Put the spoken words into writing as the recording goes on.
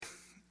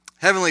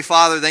Heavenly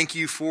Father, thank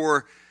you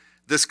for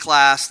this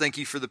class. Thank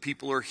you for the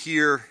people who are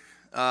here.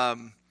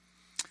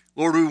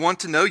 Lord, we want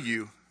to know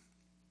you.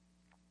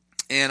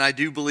 And I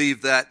do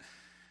believe that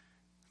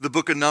the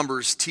book of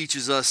Numbers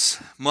teaches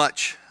us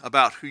much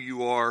about who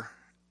you are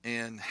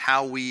and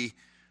how we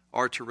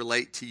are to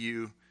relate to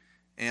you.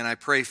 And I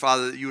pray,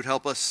 Father, that you would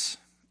help us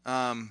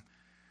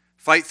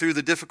fight through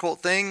the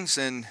difficult things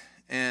and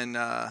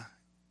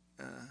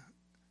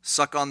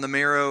suck on the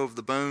marrow of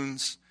the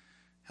bones.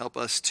 Help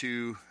us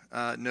to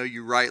know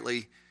you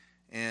rightly.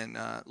 And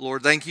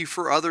Lord, thank you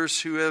for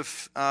others who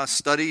have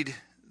studied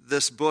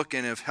this book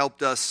and have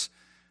helped us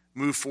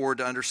move forward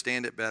to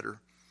understand it better.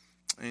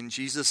 In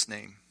Jesus'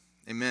 name,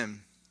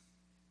 amen.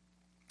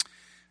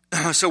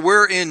 So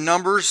we're in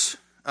Numbers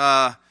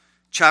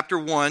chapter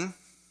 1.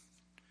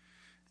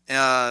 We're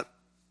at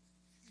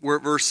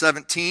verse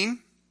 17.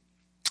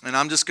 And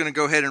I'm just going to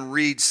go ahead and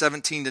read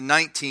 17 to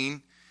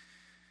 19.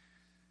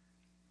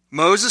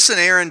 Moses and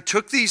Aaron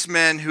took these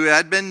men who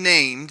had been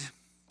named,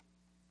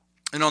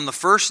 and on the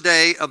first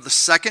day of the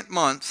second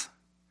month,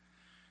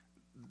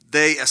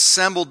 they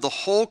assembled the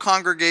whole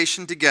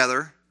congregation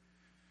together,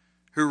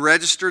 who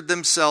registered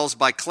themselves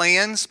by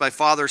clans, by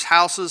fathers'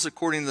 houses,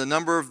 according to the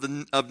number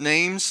of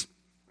names,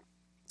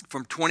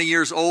 from 20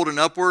 years old and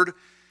upward,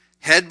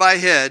 head by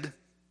head,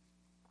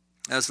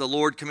 as the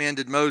Lord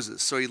commanded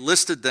Moses. So he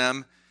listed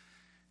them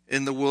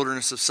in the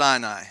wilderness of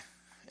Sinai.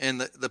 And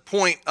the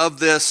point of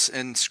this,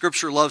 and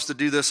Scripture loves to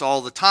do this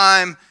all the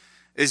time,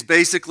 is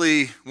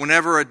basically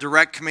whenever a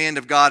direct command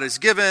of God is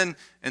given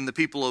and the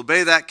people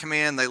obey that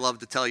command, they love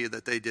to tell you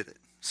that they did it.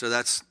 So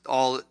that's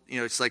all,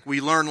 it's like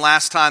we learned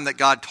last time that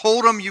God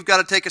told them you've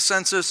got to take a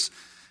census,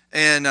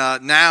 and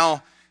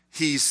now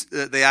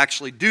they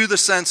actually do the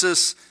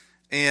census,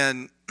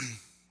 and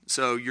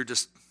so you're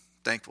just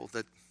thankful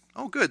that,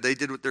 oh good, they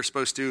did what they're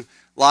supposed to.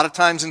 A lot of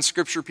times in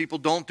Scripture, people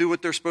don't do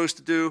what they're supposed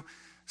to do.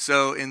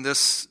 So in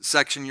this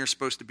section, you're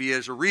supposed to be,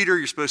 as a reader,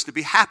 you're supposed to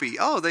be happy.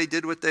 Oh, they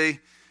did what they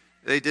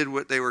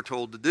were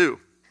told to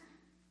do.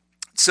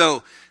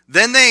 So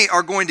then they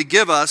are going to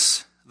give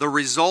us the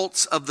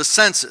results of the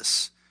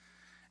census.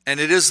 And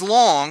it is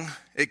long.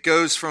 It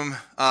goes from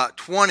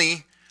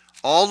 20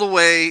 all the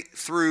way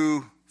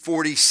through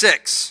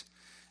 46.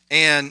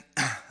 And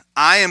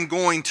I am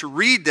going to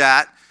read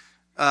that,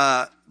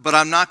 but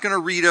I'm not going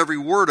to read every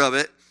word of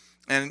it.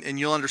 And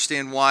you'll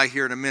understand why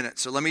here in a minute.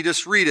 So let me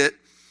just read it.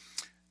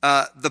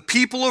 The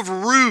people of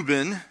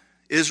Reuben,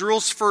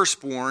 Israel's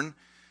firstborn,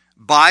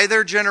 by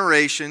their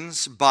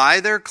generations, by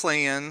their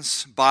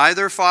clans, by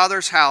their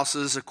fathers'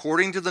 houses,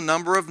 according to the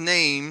number of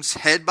names,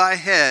 head by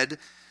head,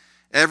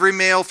 every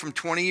male from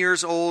 20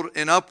 years old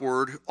and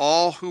upward,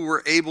 all who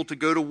were able to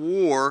go to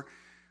war,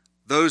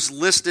 those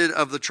listed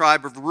of the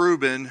tribe of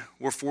Reuben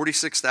were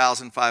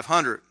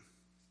 46,500.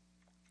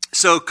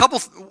 So a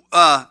couple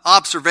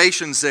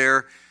observations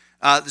there.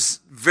 This is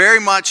very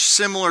much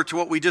similar to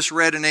what we just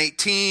read in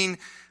 18.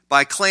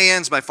 By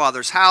clans, by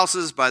fathers'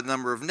 houses, by the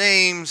number of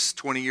names,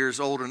 20 years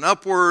old and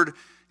upward,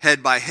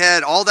 head by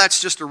head. All that's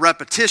just a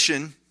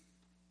repetition.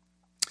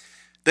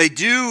 They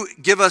do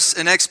give us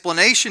an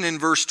explanation in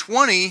verse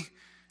 20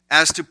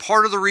 as to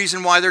part of the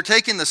reason why they're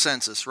taking the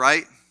census,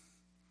 right?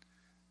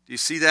 Do you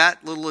see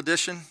that little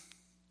addition?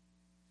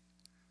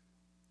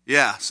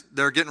 Yeah,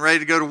 they're getting ready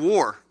to go to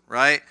war,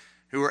 right?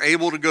 Who are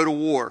able to go to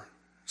war.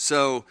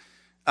 So,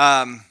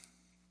 now,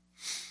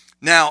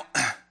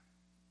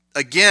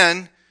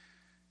 again,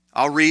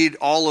 I'll read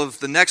all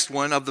of the next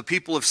one. Of the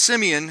people of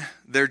Simeon,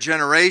 their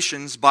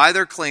generations, by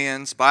their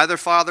clans, by their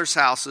fathers'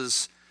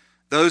 houses,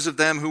 those of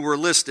them who were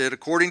listed,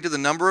 according to the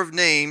number of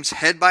names,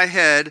 head by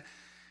head,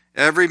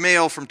 every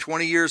male from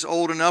 20 years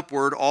old and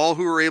upward, all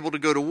who were able to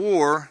go to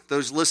war,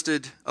 those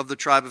listed of the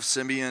tribe of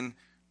Simeon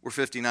were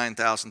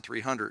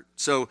 59,300.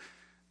 So,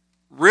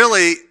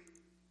 really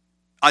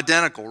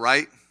identical,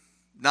 right?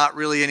 Not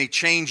really any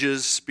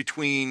changes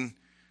between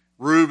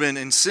Reuben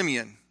and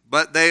Simeon,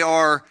 but they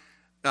are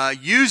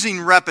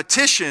using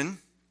repetition.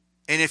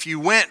 And if you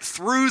went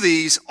through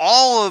these,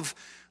 all of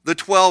the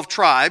 12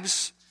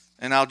 tribes,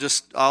 and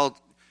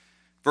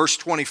verse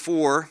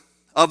 24,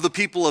 of the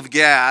people of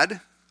Gad,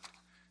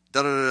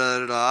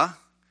 those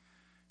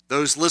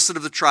listed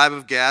of the tribe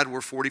of Gad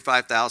were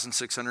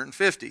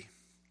 45,650.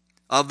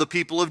 Of the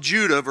people of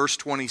Judah, verse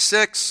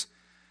 26,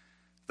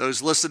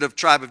 those listed of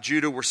tribe of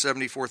Judah were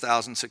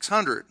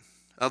 74,600.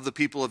 Of the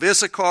people of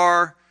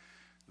Issachar,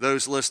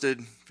 those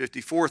listed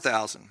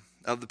 54,000.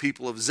 Of the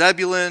people of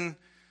Zebulun,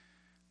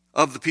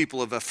 of the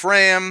people of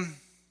Ephraim,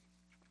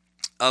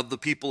 of the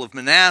people of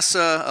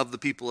Manasseh, of the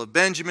people of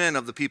Benjamin,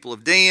 of the people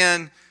of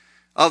Dan,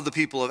 of the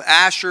people of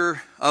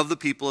Asher, of the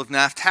people of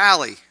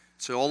Naphtali.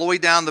 So all the way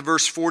down to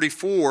verse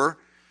 44,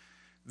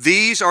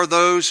 these are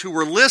those who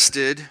were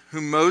listed,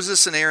 whom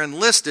Moses and Aaron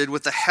listed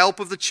with the help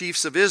of the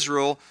chiefs of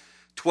Israel,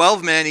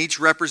 12 men, each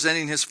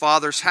representing his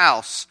father's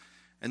house.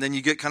 And then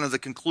you get kind of the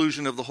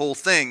conclusion of the whole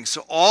thing.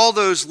 So all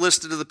those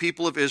listed of the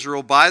people of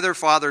Israel by their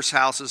fathers'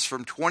 houses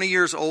from 20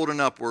 years old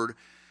and upward,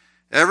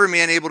 every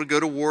man able to go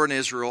to war in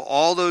Israel,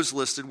 all those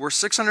listed were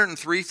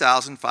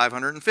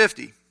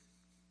 603,550.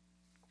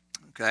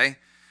 Okay?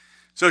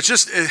 So it's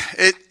just,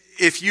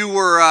 if you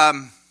were,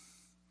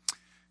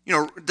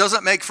 it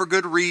doesn't make for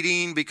good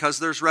reading because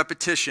there's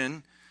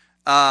repetition.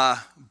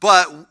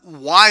 But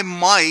why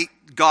might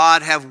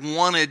God have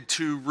wanted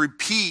to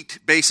repeat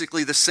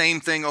basically the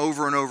same thing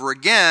over and over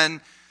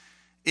again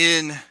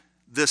in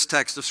this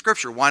text of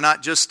Scripture? Why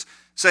not just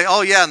say,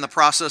 oh yeah, and the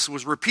process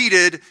was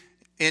repeated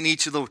in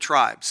each of the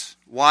tribes?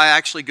 Why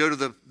actually go to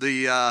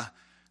the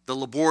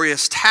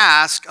laborious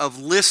task of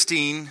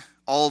listing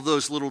all of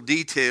those little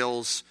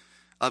details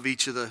of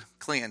each of the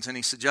clans?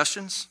 Any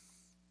suggestions?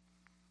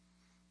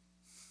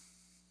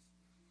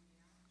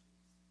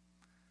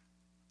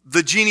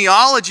 The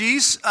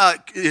genealogies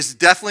is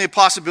definitely a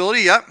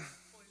possibility, yep. Well,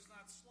 he's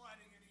not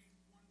sliding any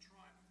one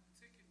tribe in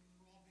particular.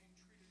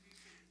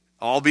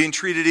 They're All being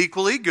treated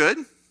equally, good.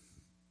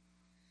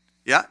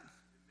 Yeah.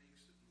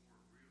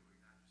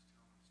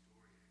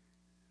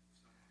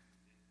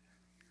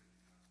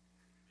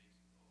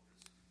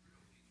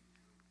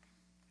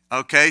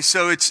 Okay,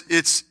 so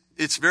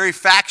it's very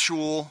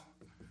factual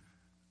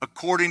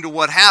according to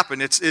what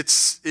happened.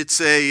 It's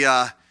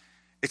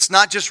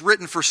not just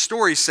written for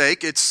story's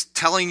sake. It's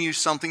telling you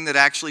something that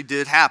actually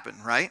did happen,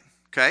 right?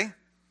 Okay.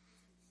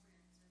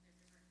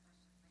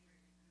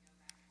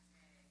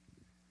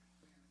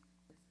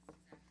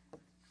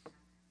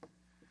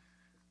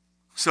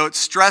 So it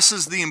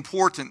stresses the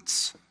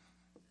importance.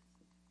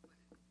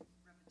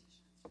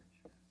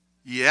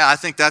 Yeah, I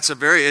think that's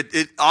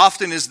it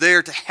often is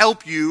there to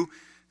help you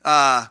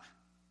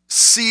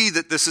see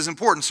that this is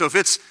important. So if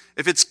it's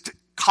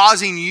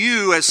causing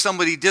you as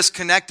somebody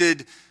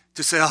disconnected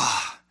to say,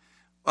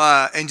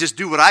 and just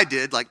do what I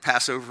did, like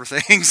pass over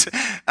things,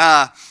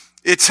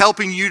 it's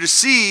helping you to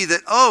see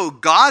that,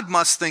 God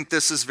must think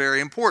this is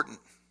very important,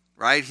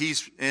 right?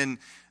 He's in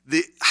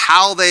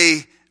how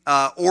they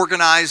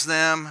organized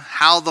them,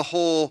 how the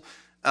whole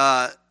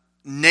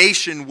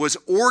nation was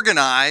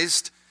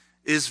organized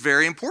is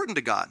very important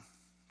to God.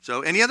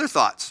 So any other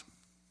thoughts?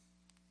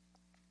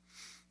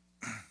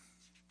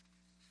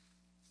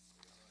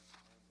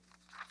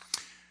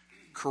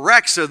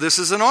 Correct. So this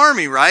is an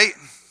army, right?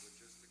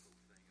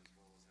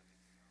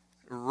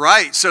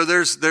 Right. So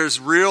there's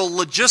real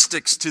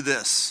logistics to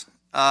this.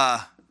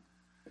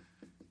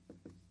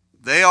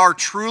 They are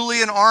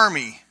truly an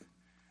army.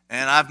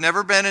 And I've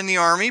never been in the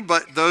army,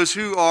 but those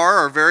who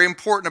are very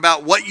important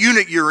about what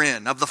unit you're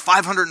in, of the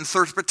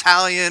 503rd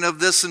Battalion, of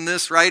this and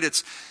this, right?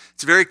 It's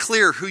very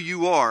clear who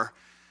you are.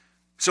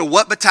 So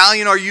what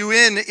battalion are you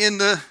in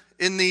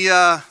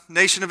the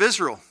nation of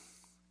Israel?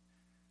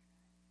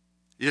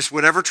 Just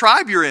whatever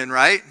tribe you're in,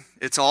 right?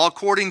 It's all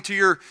according to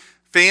your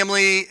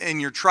family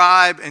and your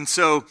tribe. And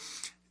so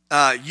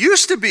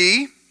used to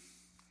be,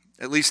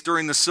 at least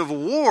during the Civil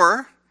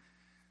War,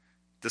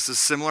 this is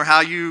similar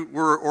how you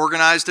were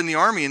organized in the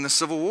army in the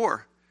Civil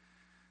War,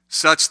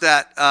 such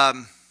that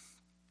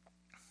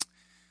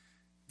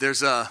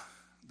there's a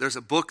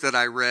book that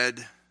I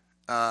read.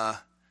 I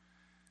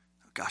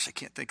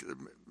can't think of the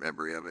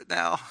memory of it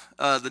now,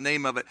 the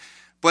name of it.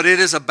 But it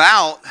is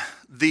about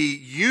the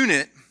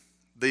unit,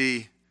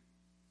 the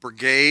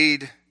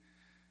brigade.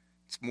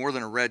 It's more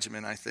than a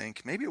regiment, I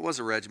think. Maybe it was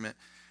a regiment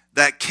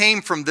that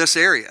came from this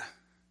area.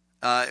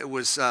 It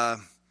was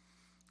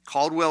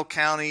Caldwell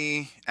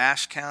County,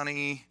 Ashe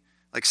County,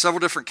 like several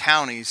different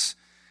counties,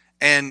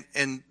 and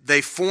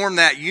they formed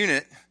that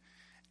unit,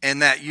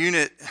 and that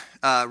unit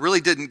really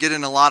didn't get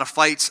in a lot of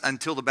fights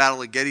until the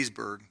Battle of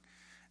Gettysburg,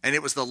 and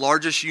it was the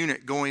largest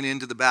unit going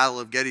into the Battle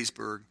of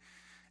Gettysburg,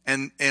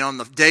 and on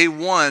the day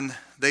one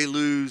they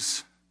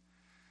lose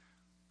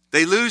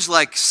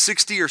like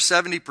 60 or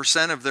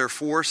 70% of their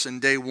force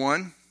in day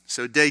one.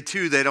 So day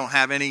two they don't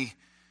have any.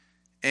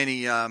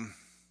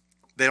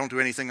 They don't do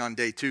anything on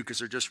day two because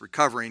they're just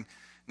recovering.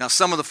 Now,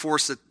 some of the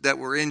force that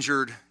were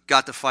injured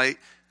got to fight.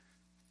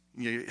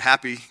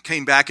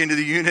 Came back into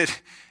the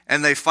unit,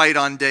 and they fight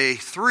on day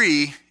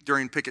three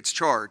during Pickett's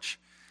charge.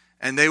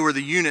 And they were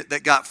the unit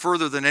that got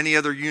further than any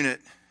other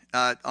unit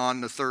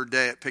on the third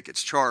day at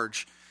Pickett's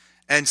charge.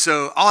 And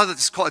so all of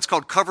it's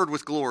called Covered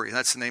with Glory.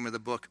 That's the name of the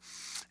book.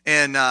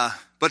 And but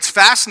it's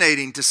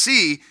fascinating to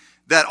see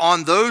that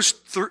on those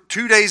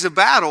 2 days of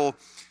battle,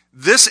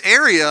 this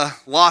area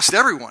lost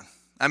everyone.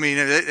 I mean,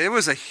 it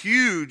was a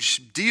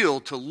huge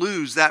deal to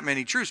lose that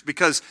many troops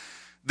because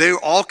they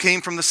all came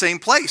from the same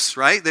place,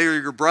 right? They were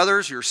your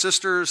brothers, your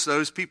sisters,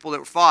 those people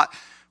that fought.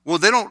 Well,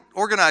 they don't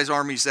organize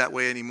armies that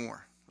way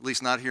anymore, at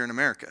least not here in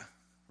America,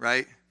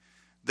 right?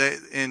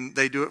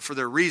 They do it for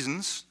their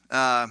reasons.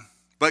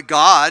 But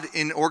God,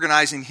 in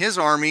organizing his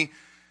army,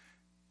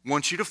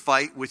 wants you to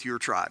fight with your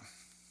tribe,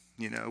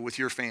 with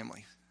your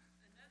family.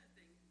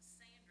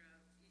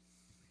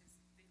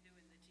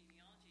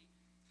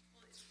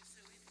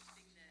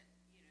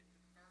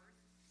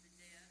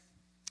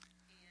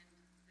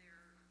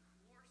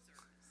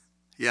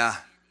 Yeah. And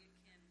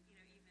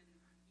it can, even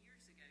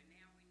years ago,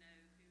 now we know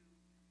who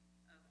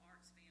of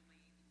Art's family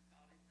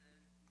fought in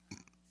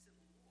the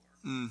Civil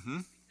War.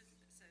 Mm-hmm.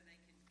 So they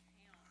can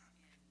count,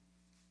 and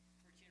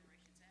for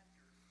generations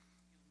after,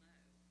 you'll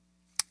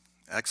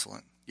know.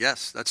 Excellent.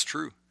 Yes, that's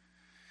true.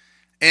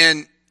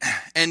 And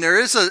there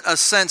is a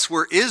sense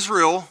where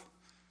Israel,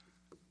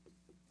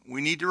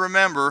 we need to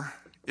remember,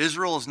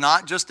 Israel is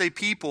not just a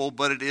people,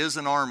 but it is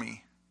an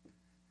army.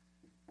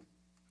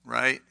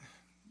 Right?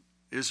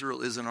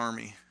 Israel is an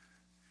army.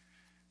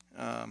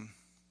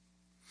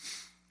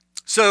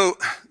 So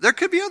there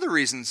could be other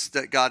reasons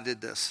that God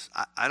did this.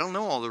 I don't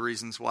know all the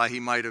reasons why he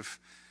might have,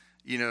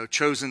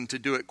 chosen to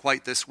do it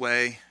quite this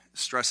way,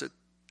 stress it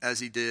as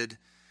he did.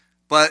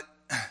 But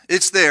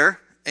it's there,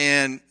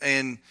 and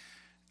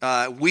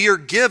we are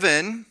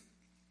given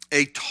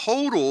a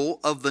total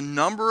of the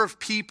number of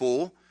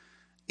people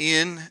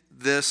in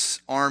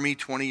this army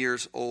 20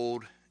 years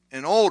old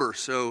and older.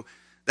 So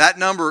that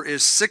number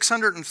is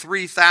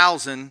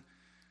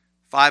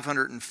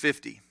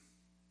 603,550.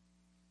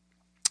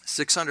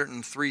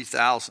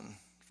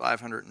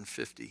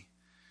 603,550.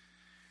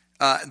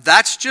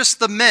 That's just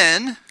the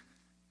men,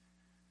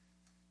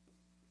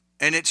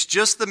 and it's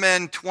just the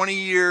men 20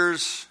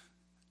 years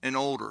and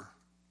older,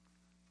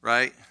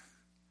 right?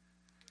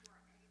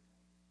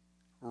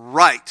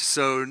 Right.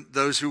 So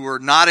those who were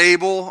not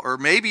able, or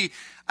maybe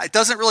it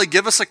doesn't really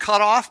give us a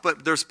cutoff,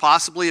 but there's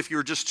possibly, if you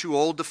were just too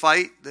old to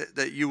fight,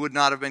 that you would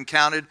not have been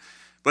counted.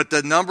 But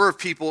the number of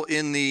people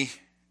in the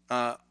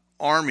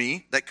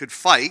army that could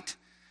fight.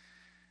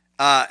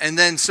 And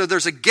then, so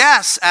there's a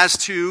guess as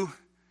to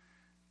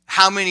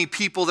how many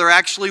people there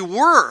actually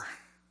were,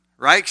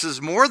 right? Because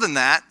there's more than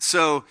that.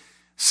 So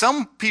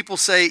some people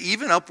say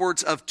even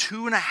upwards of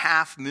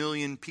 2.5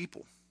 million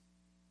people.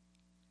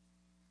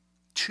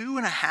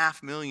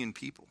 2.5 million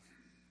people.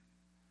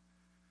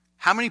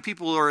 How many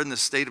people are in the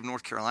state of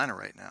North Carolina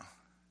right now?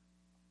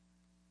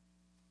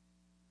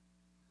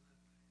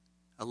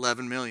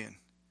 11 million.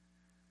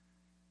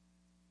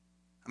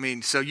 I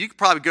mean, so you could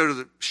probably go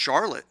to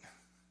Charlotte.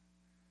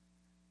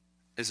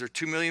 Is there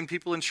 2 million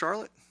people in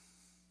Charlotte?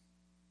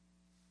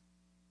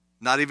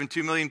 Not even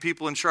 2 million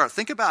people in Charlotte.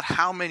 Think about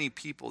how many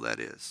people that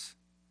is.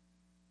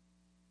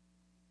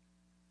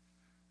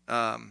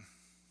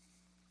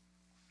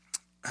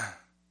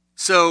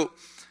 So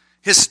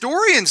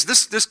historians,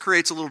 this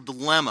creates a little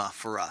dilemma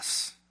for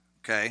us,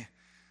 okay?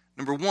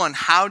 Number one,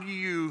 how do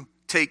you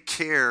take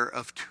care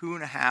of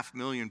 2.5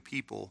 million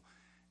people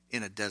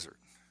in a desert?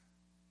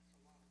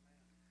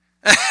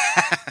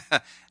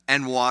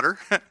 And water,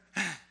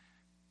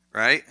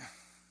 right?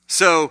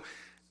 So,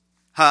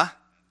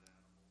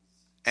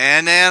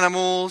 and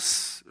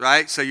animals,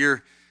 right? So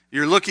you're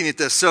looking at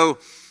this. So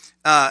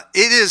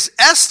it is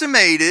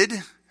estimated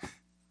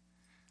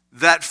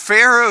that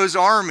Pharaoh's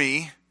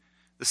army,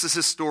 this is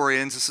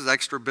historians, this is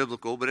extra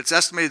biblical, but it's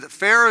estimated that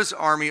Pharaoh's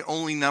army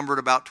only numbered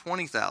about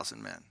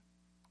 20,000 men.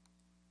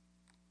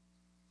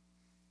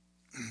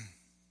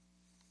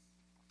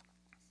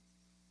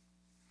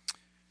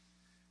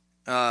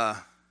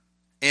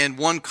 And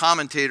one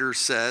commentator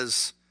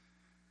says,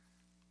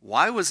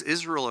 why was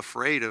Israel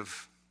afraid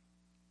of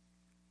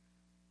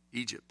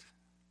Egypt?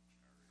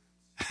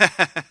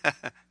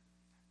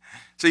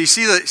 So you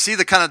see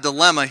the kind of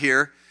dilemma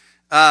here.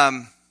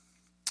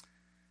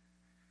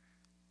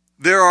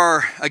 There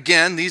are,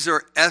 again, these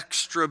are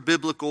extra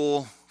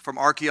biblical from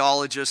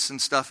archaeologists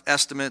and stuff,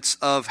 estimates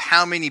of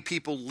how many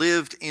people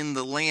lived in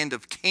the land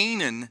of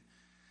Canaan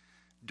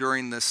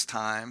during this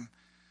time.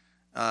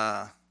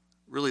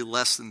 Really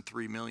less than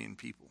 3 million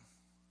people.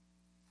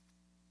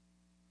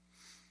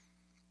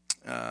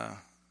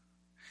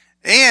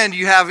 And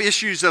you have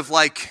issues of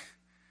like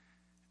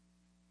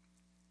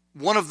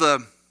one of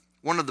the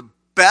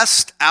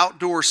best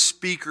outdoor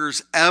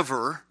speakers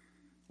ever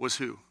was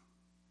who?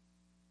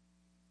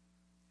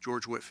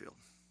 George Whitefield.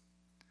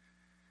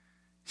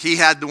 He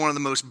had one of the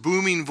most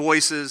booming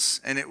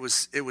voices, and it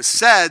was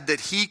said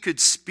that he could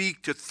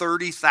speak to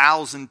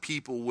 30,000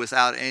 people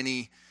without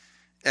any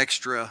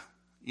extra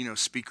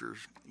speakers,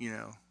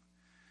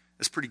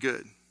 That's pretty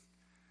good.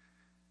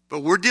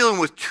 But we're dealing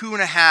with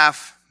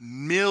 2.5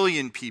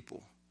 million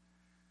people.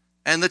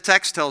 And the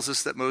text tells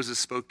us that Moses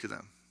spoke to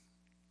them.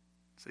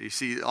 So you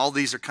see, all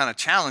these are kind of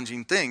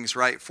challenging things,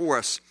 right, for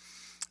us.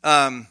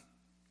 Turn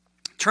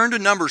to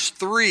Numbers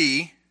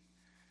 3,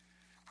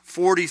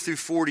 40 through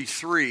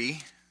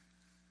 43.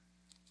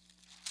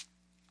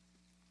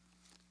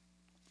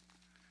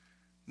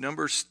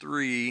 Numbers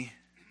 3,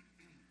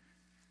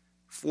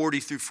 40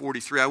 through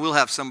 43. I will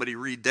have somebody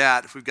read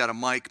that. If we've got a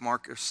mic,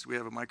 Marcus, we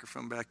have a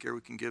microphone back here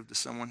we can give to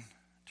someone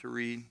to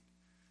read.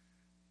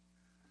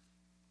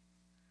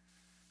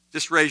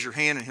 Just raise your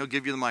hand and he'll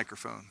give you the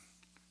microphone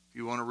if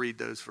you want to read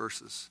those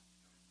verses.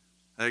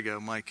 There you go,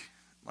 Mike.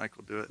 Mike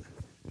will do it.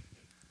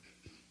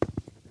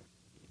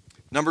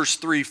 Numbers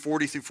 3,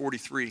 40 through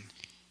 43.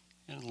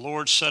 And the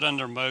Lord said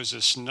unto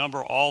Moses,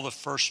 number all the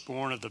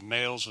firstborn of the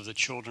males of the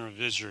children of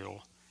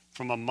Israel,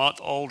 from a month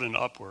old and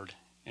upward,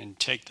 and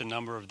take the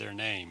number of their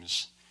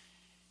names.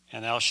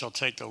 And thou shalt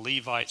take the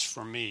Levites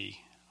from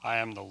me, I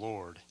am the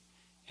Lord,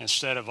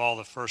 instead of all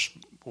the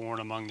firstborn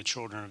among the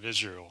children of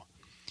Israel,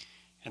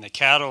 and the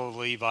cattle of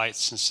the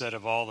Levites instead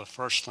of all the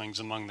firstlings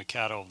among the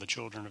cattle of the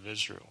children of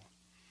Israel.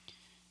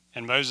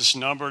 And Moses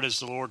numbered as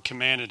the Lord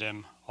commanded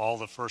him all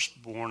the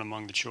firstborn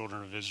among the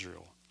children of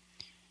Israel.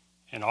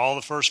 And all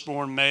the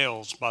firstborn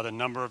males by the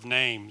number of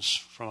names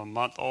from a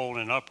month old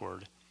and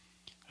upward,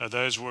 of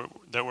those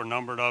that were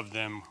numbered of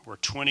them, were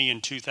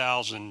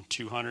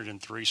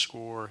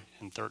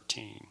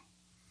 22,213.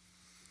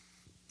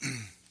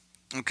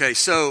 Okay,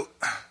 so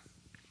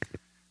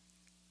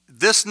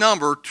this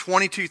number,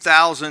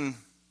 22,000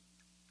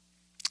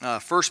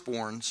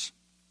 firstborns,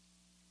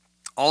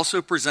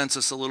 also presents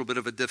us a little bit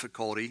of a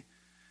difficulty,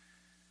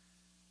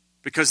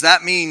 because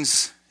that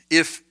means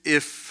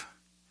if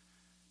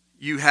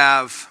you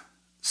have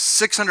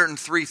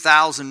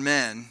 603,000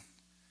 men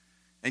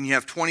and you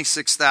have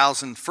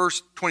 22,000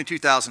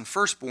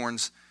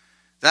 firstborns,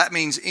 that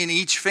means in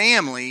each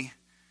family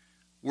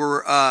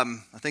were,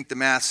 I think the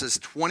math says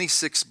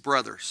 26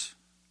 brothers,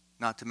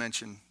 not to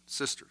mention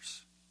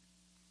sisters.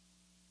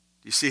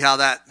 Do you see how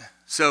that?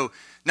 So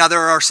now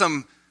there are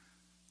some.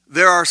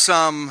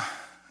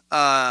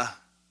 I'll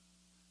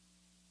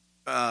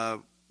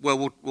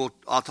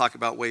talk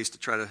about ways to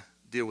try to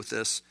deal with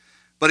this.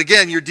 But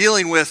again, you're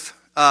dealing with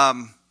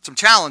some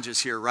challenges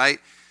here, right?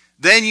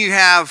 Then you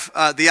have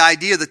the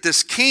idea that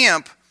this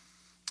camp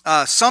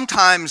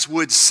sometimes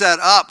would set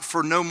up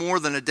for no more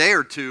than a day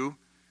or two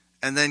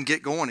and then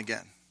get going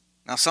again.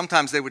 Now,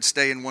 sometimes they would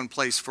stay in one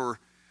place for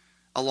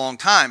a long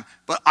time.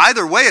 But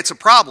either way, it's a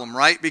problem,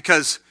 right?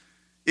 Because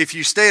if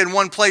you stay in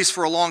one place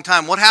for a long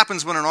time, what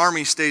happens when an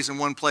army stays in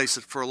one place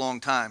for a long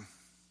time?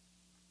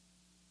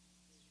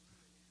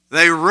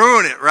 They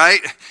ruin it,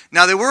 right?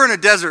 Now, they were in a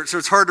desert, so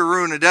it's hard to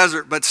ruin a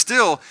desert. But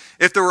still,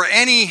 if there were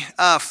any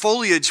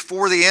foliage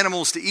for the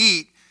animals to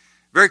eat,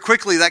 very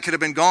quickly that could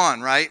have been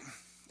gone, right?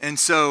 And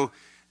so,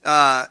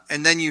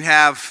 and then you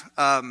have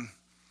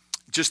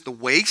just the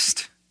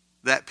waste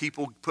that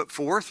people put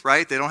forth,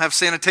 right? They don't have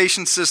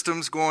sanitation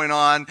systems going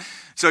on.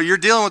 So you're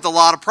dealing with a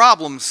lot of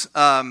problems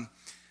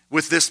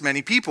with this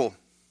many people.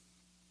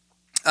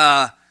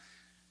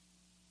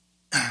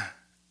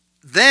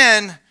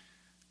 Then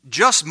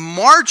just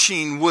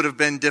marching would have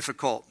been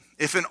difficult.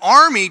 If an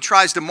army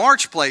tries to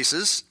march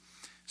places,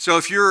 so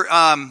if you're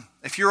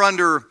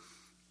under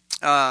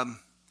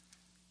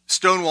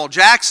Stonewall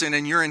Jackson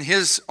and you're in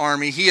his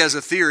army, he has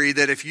a theory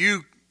that if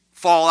you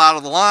fall out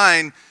of the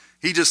line,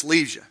 he just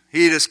leaves you.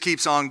 He just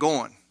keeps on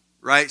going,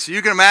 right? So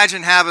you can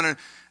imagine having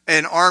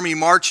an army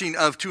marching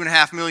of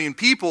 2.5 million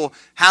people.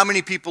 How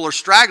many people are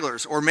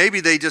stragglers? Or maybe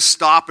they just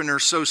stop and are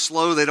so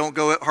slow they don't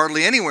go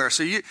hardly anywhere.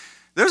 So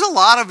there's a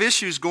lot of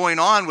issues going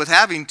on with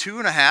having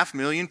 2.5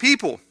 million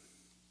people.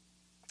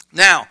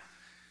 Now,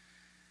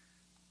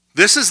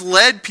 this has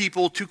led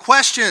people to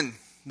question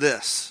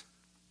this.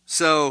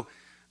 So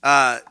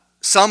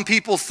some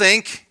people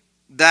think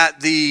that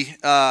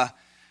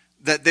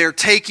that they're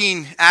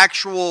taking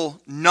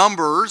actual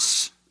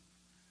numbers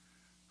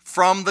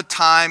from the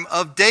time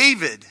of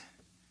David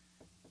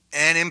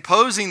and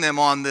imposing them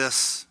on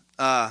this.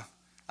 I'm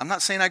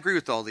not saying I agree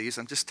with all these.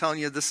 I'm just telling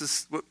you this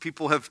is what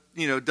people have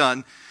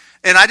done.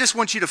 And I just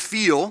want you to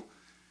feel,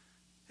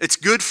 it's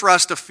good for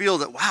us to feel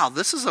that, wow,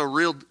 this is a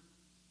real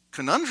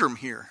conundrum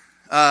here.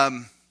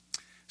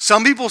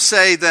 Some people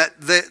say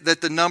that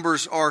the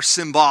numbers are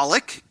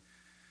symbolic.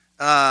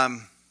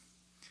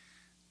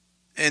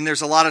 And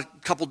there's a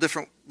couple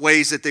different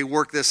ways that they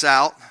work this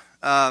out.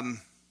 That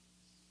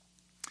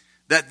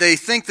they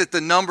think that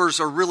the numbers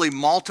are really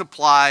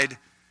multiplied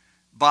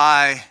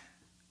by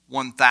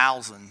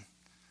 1,000.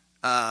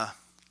 I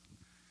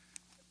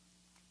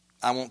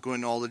won't go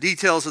into all the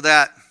details of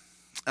that.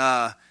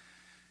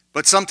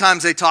 But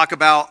sometimes they talk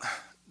about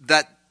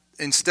that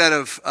instead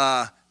of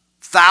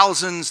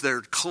thousands,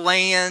 they're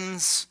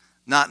clans,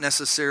 not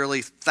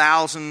necessarily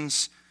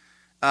thousands.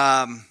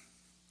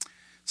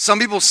 Some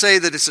people say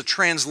that it's a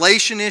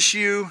translation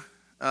issue.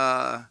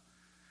 I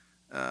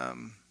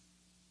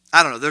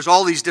don't know. There's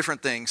all these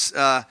different things.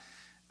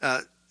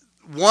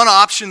 One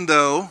option,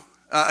 though,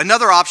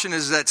 another option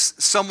is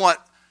that's somewhat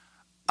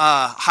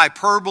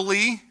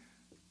hyperbole.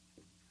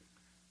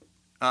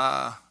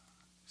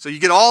 So you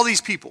get all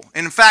these people.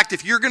 And in fact,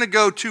 if you're going to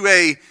go to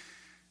a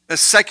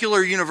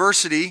secular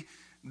university,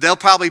 they'll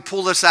probably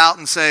pull this out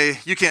and say,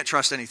 you can't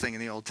trust anything in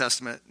the Old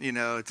Testament.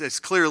 It's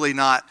clearly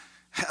not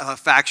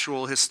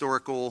factual,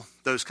 historical,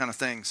 those kind of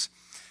things.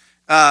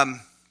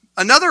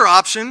 Another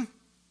option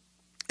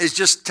is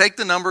just take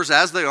the numbers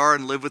as they are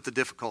and live with the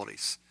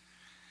difficulties.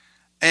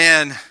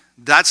 And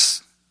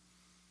that's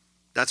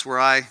where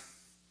I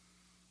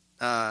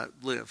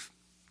live.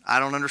 I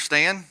don't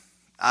understand.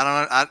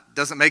 It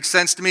doesn't make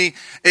sense to me.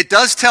 It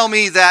does tell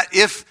me that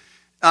if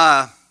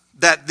that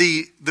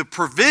the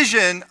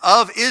provision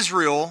of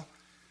Israel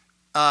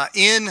that's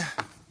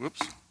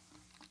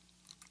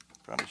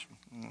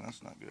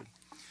not good.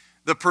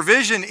 The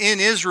provision in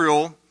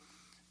Israel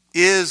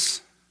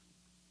is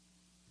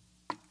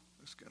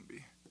going to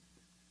be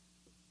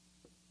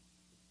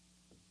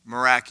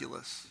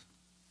miraculous.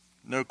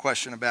 No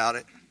question about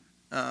it.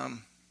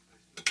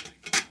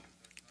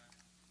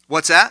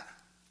 What's that?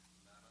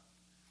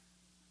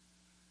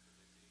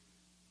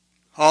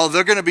 Oh,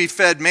 they're going to be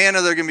fed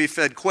manna. They're going to be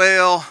fed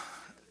quail.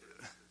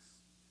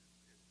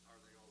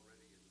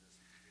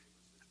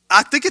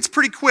 I think it's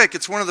pretty quick.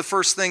 It's one of the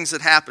first things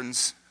that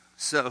happens.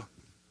 So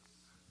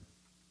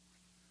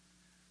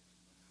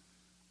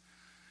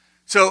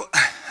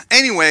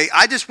anyway,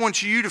 I just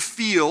want you to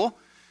feel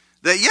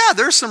that, yeah,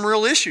 there's some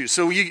real issues.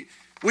 So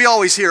we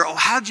always hear, oh,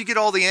 how did you get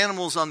all the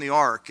animals on the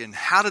ark? And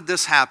how did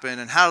this happen?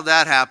 And how did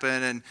that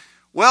happen? And,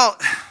 well,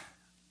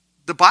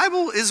 the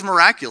Bible is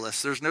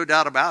miraculous. There's no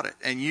doubt about it.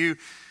 And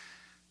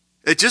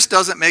it just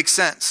doesn't make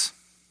sense.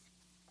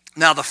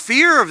 Now, the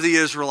fear of the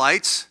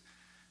Israelites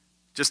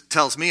just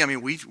tells me, I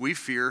mean, we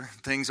fear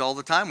things all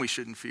the time we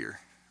shouldn't fear,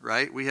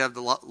 right? We have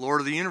the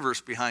Lord of the universe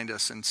behind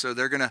us. And so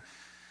they're going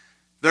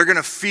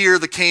to fear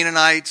the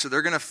Canaanites, or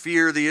they're going to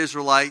fear the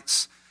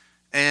Israelites.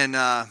 And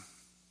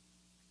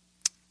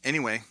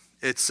anyway,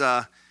 it's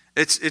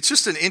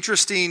just an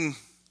interesting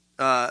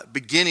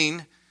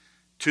beginning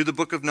to the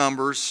book of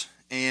Numbers,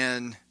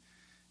 and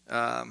it's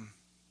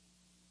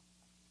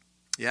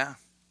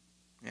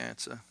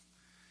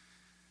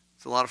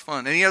a lot of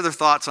fun. Any other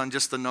thoughts on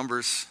just the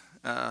Numbers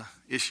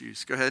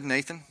issues? Go ahead,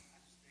 Nathan.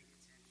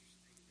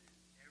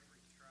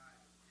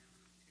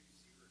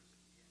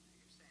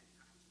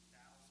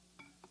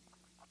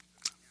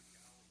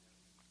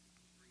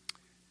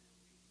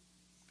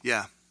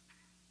 Yeah.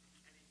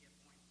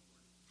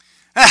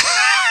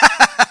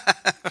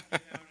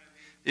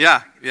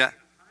 Yeah.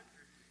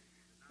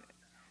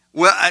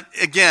 Well,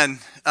 again,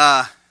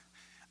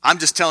 I'm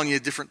just telling you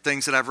different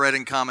things that I've read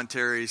in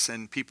commentaries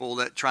and people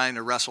that trying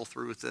to wrestle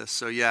through with this.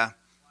 So, yeah.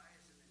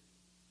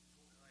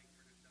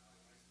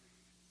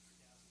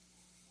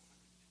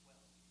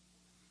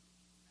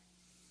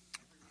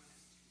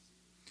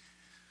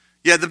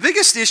 Yeah, the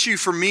biggest issue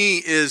for me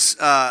is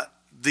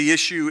the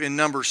issue in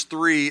Numbers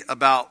 3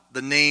 about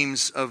the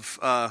names of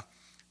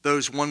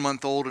those 1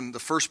 month old and the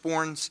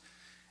firstborns.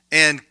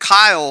 And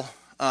Kyle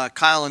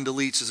and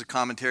Deletes is a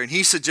commentary, and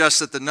he suggests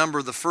that the number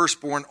of the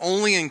firstborn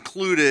only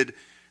included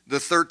the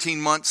 13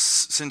 months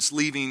since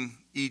leaving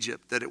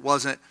Egypt, that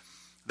wasn't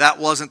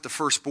the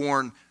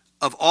firstborn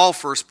of all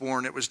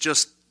firstborn. It was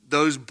just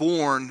those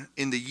born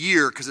in the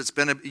year, because it's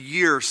been a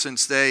year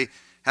since they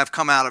have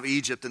come out of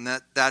Egypt, and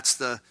that's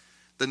the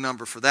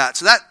number for that.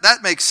 So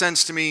that makes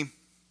sense to me.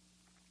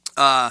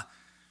 There's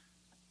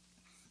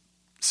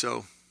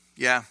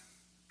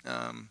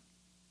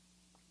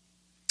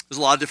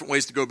a lot of different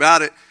ways to go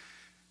about it,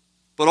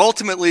 but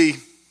ultimately,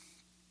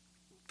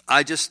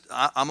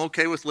 I'm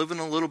okay with living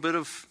a little bit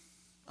of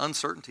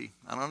uncertainty.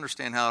 I don't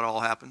understand how it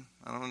all happened.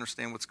 I don't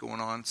understand what's going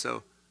on.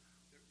 So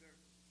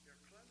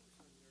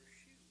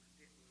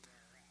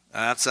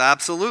that's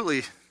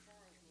absolutely.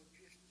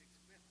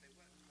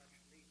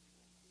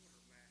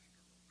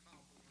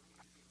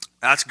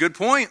 That's a good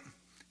point.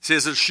 It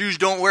says their shoes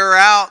don't wear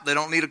out. They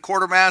don't need a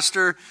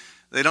quartermaster.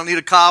 They don't need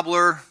a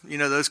cobbler.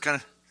 Those kind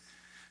of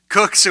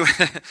cooks.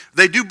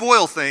 They do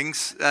boil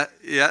things.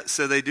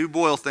 So they do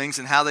boil things,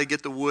 and how they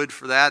get the wood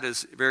for that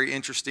is very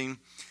interesting.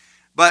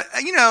 But,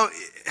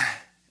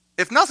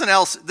 if nothing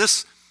else,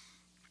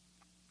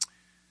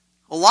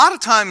 a lot of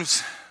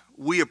times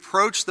we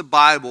approach the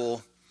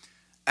Bible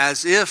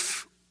as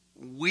if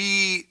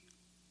the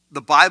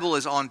Bible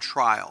is on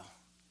trial.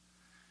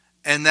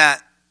 And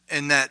that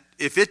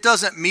if it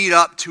doesn't meet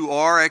up to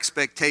our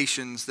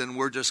expectations, then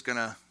we're just going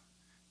to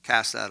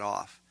cast that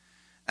off.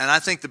 And I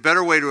think the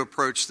better way to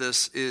approach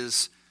this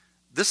is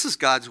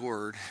God's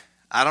Word.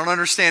 I don't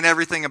understand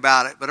everything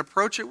about it, but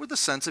approach it with a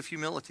sense of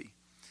humility.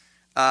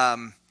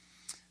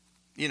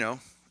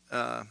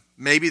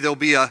 Maybe there'll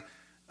be a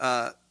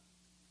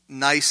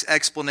nice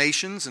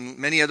explanations in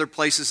many other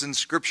places in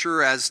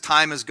Scripture as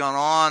time has gone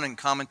on and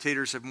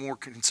commentators have more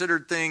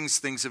considered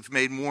things have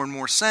made more and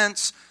more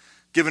sense,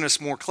 given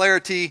us more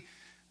clarity.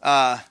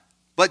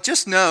 But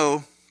just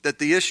know that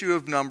the issue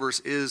of Numbers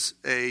is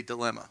a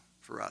dilemma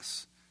for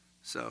us.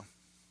 So.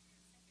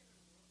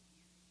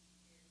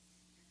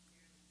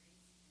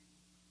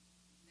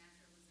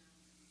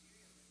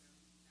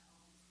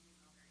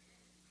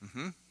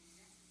 Mm-hmm.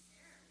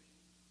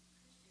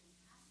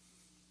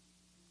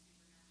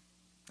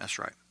 That's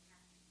right.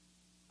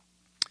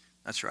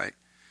 That's right.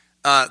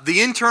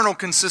 The internal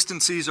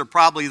consistencies are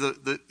probably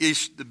the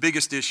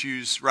biggest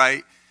issues,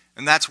 right?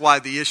 And that's why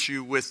the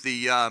issue with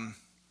the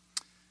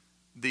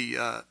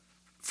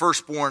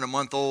firstborn, a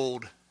month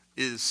old,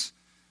 is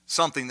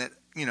something that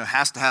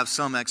has to have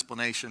some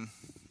explanation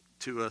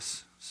to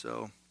us.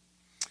 So.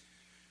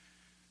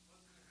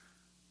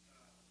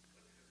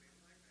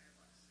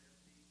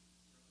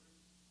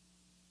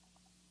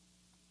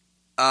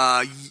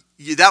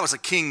 That was a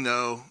king,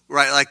 though,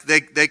 right? Like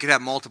they could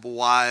have multiple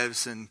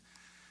wives, and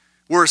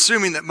we're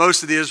assuming that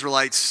most of the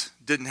Israelites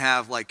didn't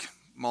have like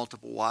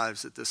multiple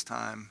wives at this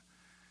time.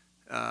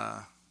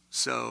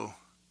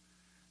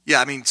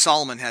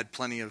 Solomon had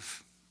plenty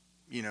of,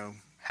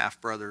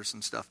 half brothers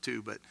and stuff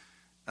too, but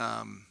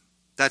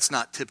that's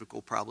not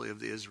typical probably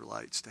of the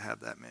Israelites to have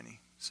that many.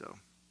 So,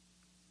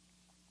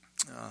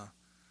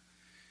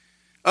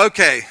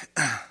 okay.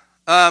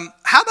 How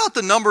about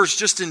the numbers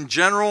just in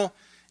general?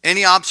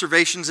 Any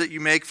observations that you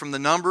make from the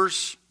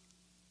numbers?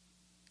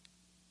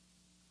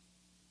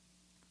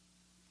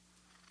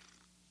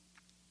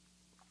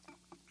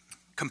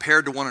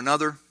 compared to one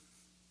another.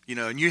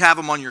 And you have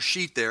them on your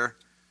sheet there,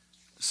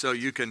 so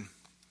you can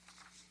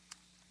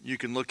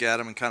look at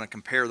them and kind of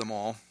compare them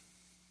all.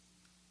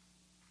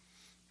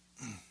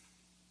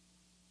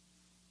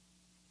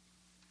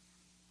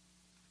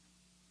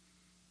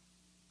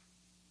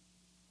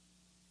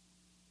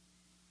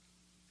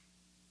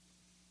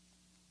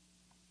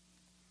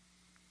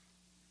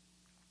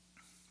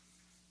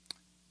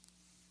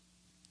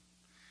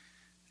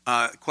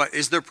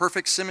 Is there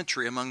perfect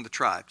symmetry among the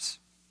tribes?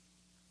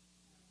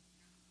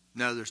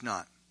 No, there's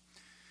not.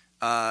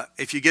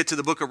 If you get to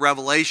the book of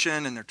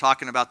Revelation and they're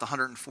talking about the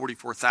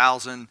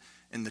 144,000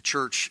 in the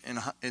church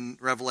in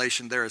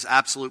Revelation, there is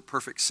absolute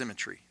perfect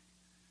symmetry.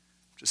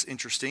 Just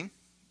interesting.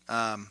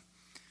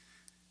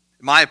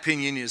 My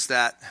opinion is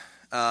that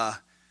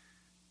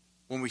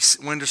when we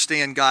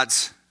understand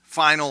God's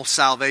final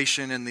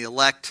salvation and the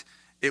elect,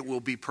 it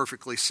will be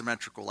perfectly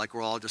symmetrical. Like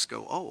we'll all just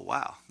go, oh,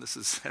 wow,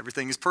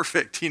 everything is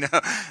perfect,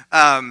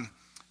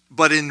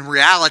 But in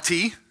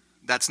reality,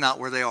 that's not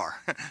where they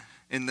are.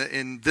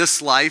 In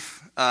this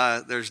life,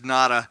 there's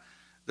not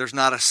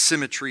a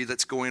symmetry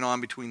that's going on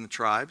between the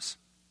tribes.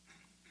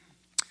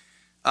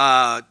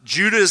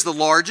 Judah is the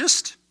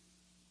largest,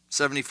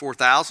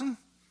 74,000.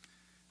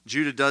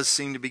 Judah does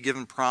seem to be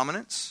given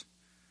prominence.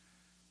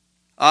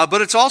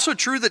 But it's also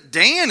true that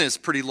Dan is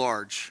pretty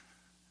large.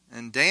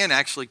 And Dan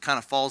actually kind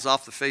of falls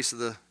off the face of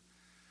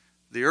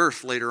the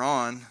earth later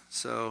on.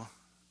 So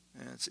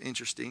it's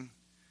interesting.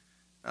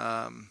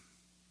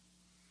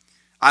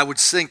 I would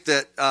think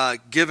that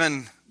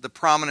given the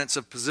prominence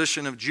of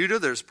position of Judah,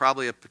 there's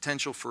probably a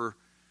potential for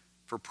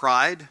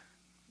pride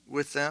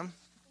with them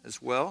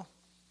as well.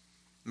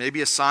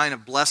 Maybe a sign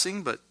of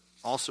blessing, but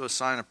also a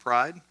sign of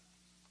pride.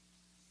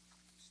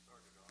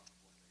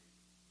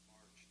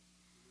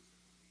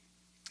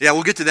 Yeah,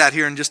 we'll get to that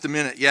here in just a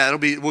minute. Yeah,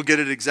 we'll get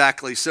it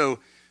exactly. So,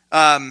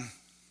 oh,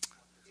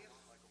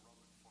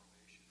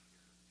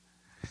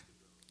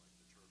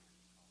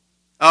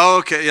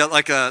 okay, yeah,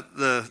 like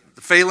the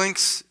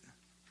phalanx.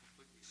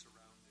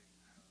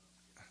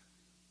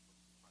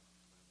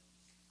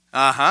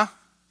 Uh-huh.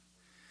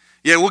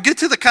 Yeah, we'll get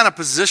to the kind of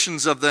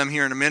positions of them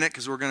here in a minute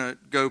because we're going to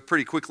go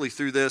pretty quickly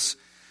through this.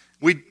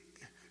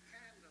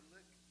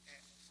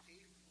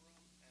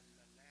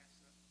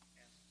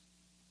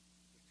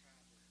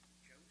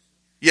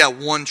 Yeah,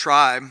 one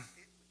tribe.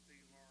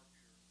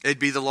 It'd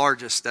be the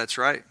largest, that's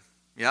right.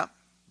 Yeah,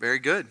 very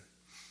good.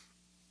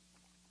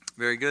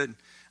 Very good.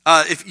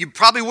 If you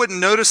probably wouldn't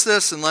notice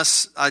this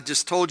unless I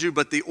just told you,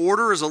 but the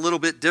order is a little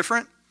bit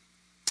different.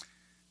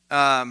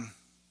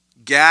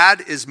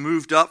 Gad is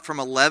moved up from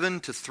 11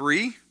 to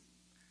 3.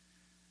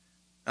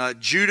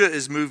 Judah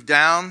is moved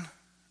down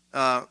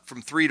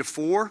from 3 to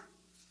 4.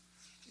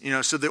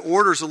 So the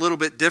order is a little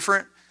bit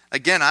different.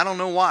 Again, I don't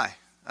know why.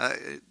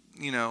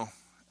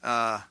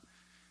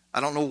 I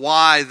don't know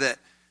why that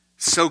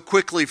so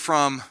quickly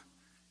from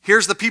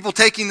here's the people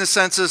taking the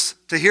census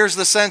to here's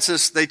the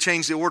census, they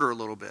changed the order a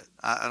little bit.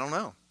 I don't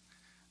know.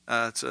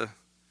 It's an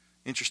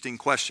interesting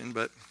question,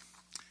 but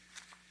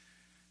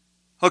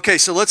okay,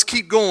 so let's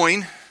keep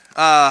going.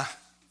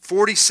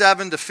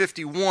 47 to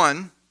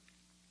 51.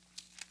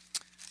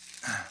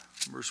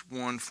 Verse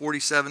 1,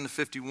 47 to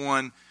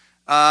 51.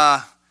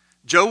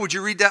 Joe, would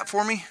you read that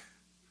for me?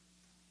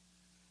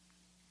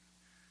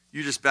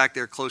 You're just back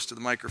there close to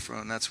the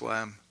microphone. That's why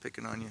I'm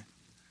picking on you.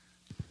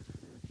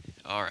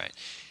 All right.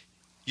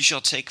 You shall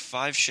take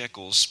 5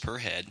 shekels per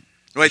head.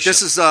 Wait,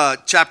 this is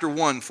chapter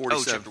 1, 47.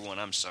 Oh, chapter 1,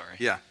 I'm sorry.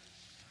 Yeah.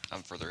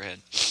 I'm further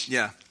ahead.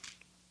 Yeah.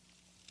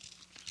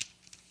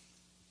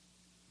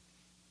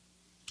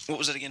 What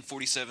was it again,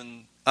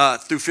 47?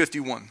 Through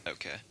 51.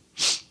 Okay.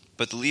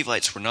 But the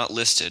Levites were not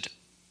listed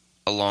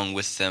along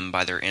with them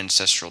by their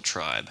ancestral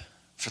tribe.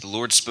 For the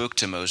Lord spoke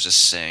to Moses,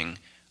 saying,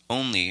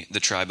 only the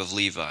tribe of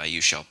Levi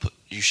you shall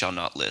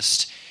not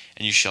list,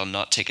 and you shall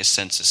not take a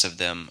census of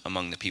them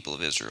among the people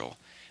of Israel,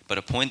 but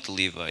appoint the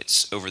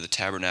Levites over the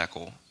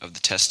tabernacle of the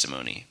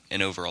testimony,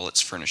 and over all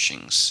its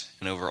furnishings,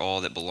 and over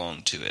all that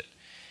belong to it.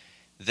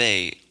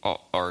 They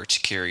are to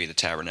carry the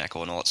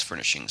tabernacle and all its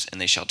furnishings,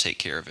 and they shall take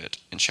care of it,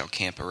 and shall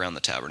camp around the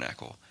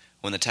tabernacle.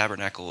 When the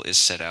tabernacle is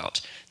set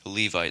out, the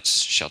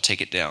Levites shall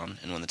take it down,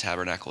 and when the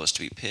tabernacle is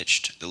to be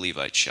pitched, the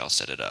Levites shall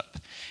set it up.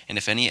 And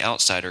if any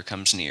outsider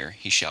comes near,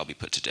 he shall be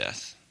put to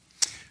death.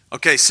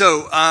 Okay,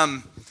 so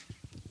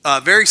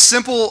very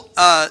simple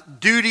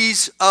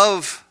duties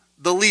of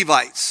the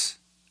Levites.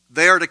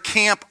 They are to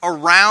camp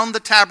around the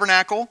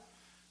tabernacle.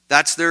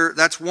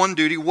 That's one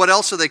duty. What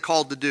else are they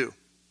called to do?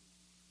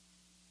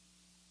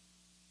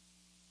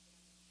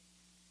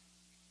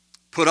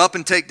 Put up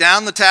and take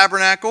down the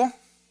tabernacle.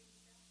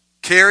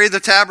 Carry the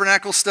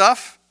tabernacle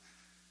stuff.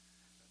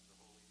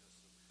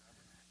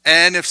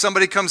 And if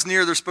somebody comes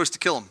near, they're supposed to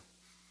kill them.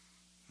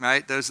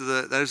 Right? Those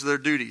are their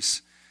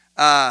duties.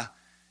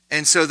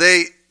 And so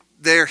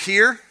they're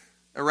here.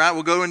 Around.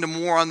 We'll go into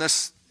more on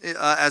this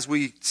as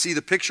we see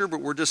the picture, but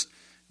we're just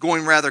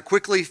going rather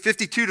quickly.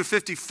 52 to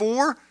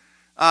 54.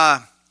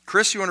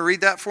 Chris, you want to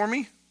read that for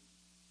me?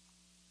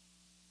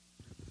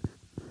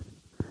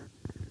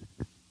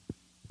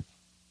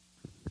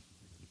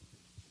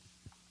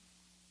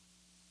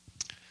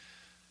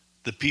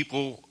 The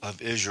people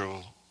of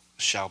Israel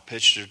shall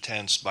pitch their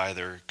tents by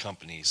their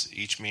companies,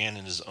 each man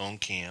in his own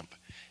camp,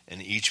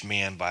 and each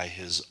man by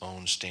his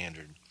own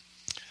standard.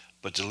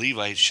 But the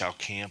Levites shall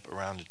camp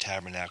around the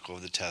tabernacle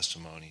of the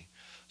testimony,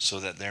 so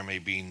that there may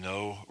be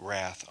no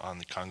wrath on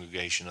the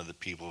congregation of the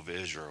people of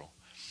Israel.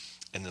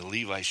 And the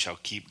Levites shall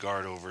keep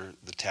guard over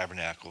the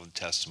tabernacle of the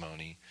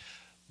testimony.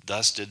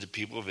 Thus did the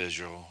people of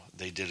Israel.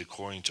 They did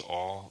according to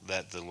all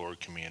that the Lord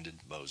commanded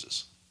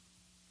Moses.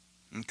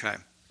 Okay.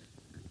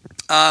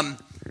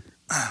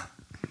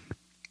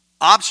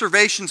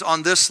 Observations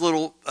on this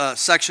little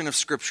section of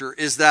Scripture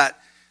is that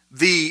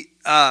the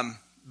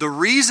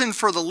reason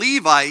for the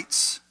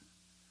Levites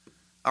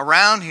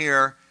around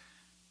here,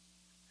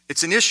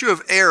 it's an issue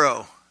of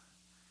arrow.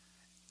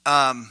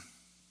 The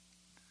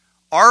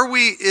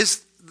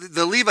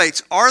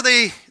Levites, are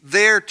they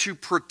there to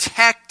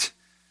protect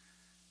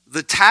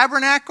the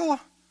tabernacle,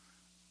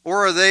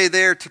 or are they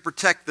there to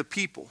protect the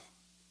people?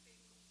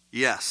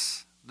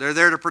 Yes. They're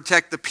there to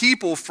protect the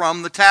people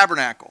from the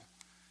tabernacle.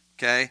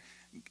 Okay?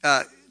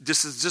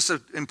 This is just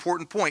an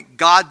important point.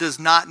 God does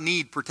not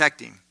need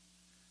protecting.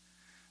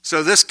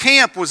 So this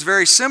camp was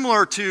very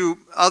similar to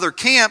other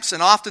camps,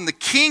 and often the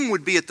king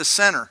would be at the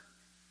center,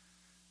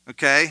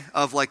 okay,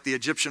 of like the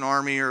Egyptian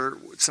army or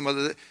some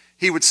other.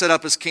 He would set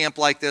up his camp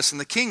like this,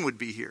 and the king would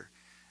be here.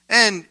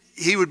 And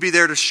he would be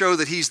there to show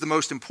that he's the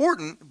most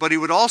important, but he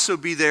would also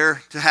be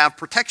there to have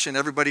protection,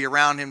 everybody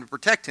around him to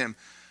protect him.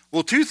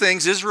 Well, two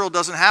things. Israel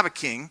doesn't have a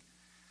king,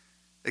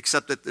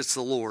 except that it's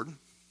the Lord.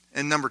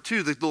 And number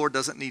two, the Lord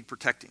doesn't need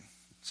protecting.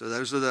 So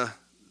those are the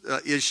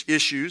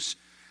issues.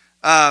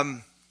 There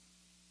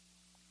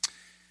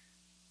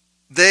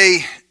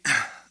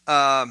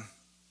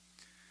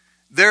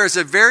is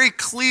a very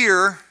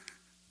clear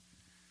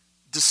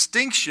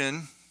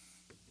distinction,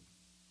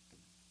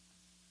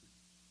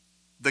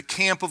 the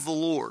camp of the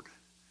Lord.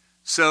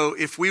 So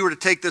if we were to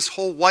take this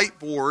whole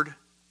whiteboard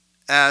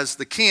as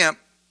the camp,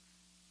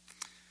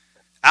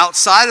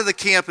 outside of the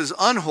camp is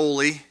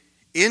unholy,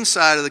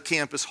 inside of the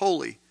camp is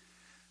holy.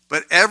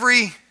 But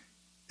every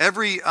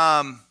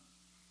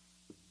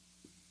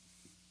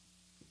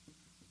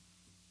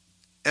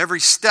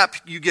step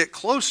you get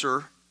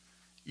closer,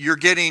 you're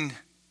getting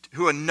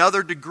to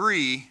another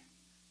degree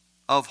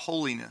of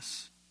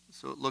holiness.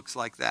 So it looks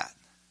like that.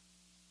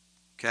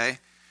 Okay?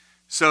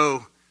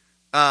 So,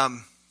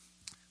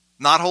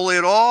 not holy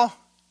at all,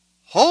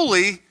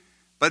 holy,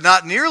 but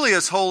not nearly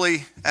as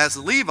holy as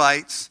the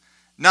Levites,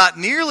 not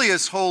nearly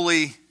as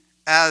holy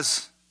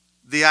as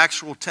the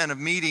actual tent of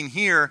meeting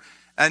here,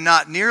 and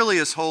not nearly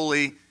as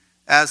holy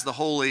as the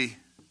Holy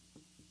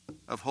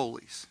of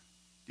Holies.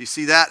 Do you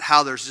see that?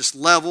 How there's just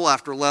level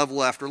after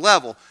level after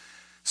level.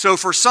 So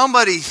for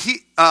somebody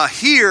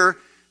here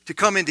to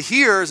come into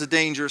here is a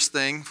dangerous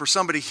thing. For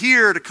somebody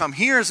here to come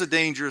here is a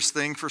dangerous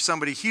thing. For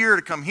somebody here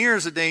to come here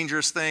is a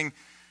dangerous thing.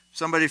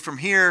 Somebody from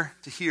here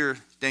to here,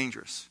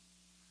 dangerous.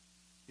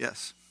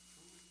 Yes?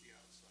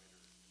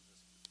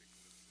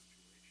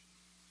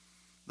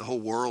 The whole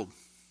world.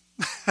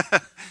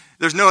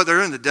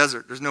 They're in the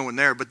desert. There's no one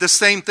there. But this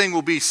same thing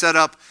will be set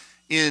up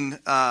in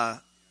the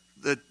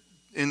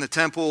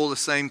temple. The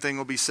same thing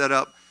will be set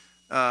up.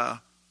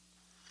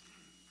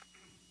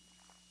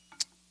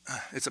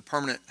 It's a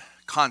permanent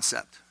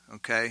concept.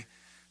 Okay,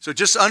 so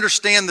just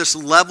understand this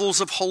levels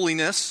of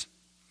holiness.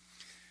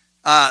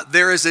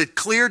 There is a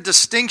clear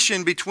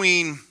distinction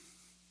between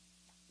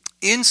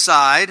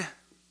inside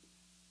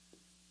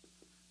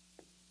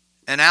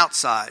and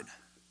outside.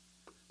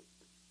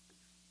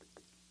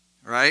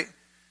 Right?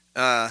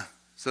 So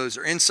those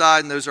are inside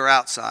and those are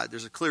outside.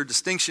 There's a clear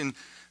distinction.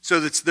 So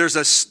that there's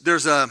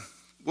a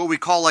what we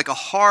call like a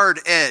hard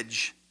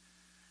edge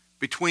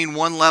between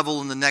one level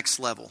and the next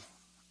level.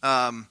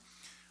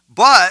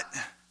 But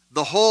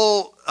the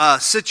whole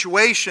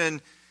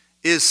situation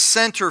is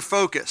center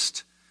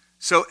focused.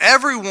 So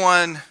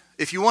everyone,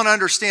 if you want to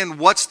understand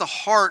what's the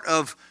heart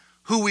of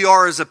who we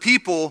are as a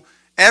people,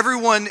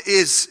 everyone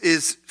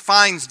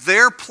finds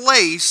their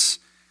place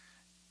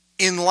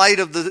in light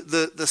of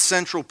the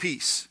central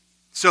piece.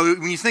 So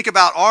when you think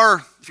about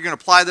if you're going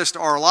to apply this to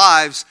our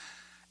lives,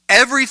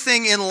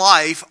 everything in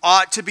life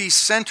ought to be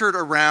centered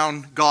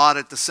around God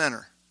at the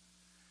center.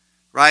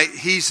 Right?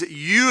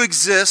 You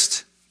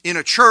exist in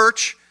a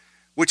church,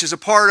 which is a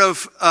part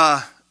of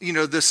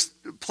this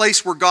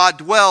place where God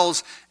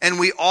dwells, and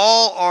we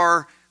all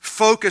are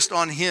focused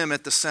on Him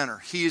at the center.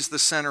 He is the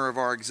center of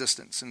our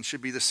existence and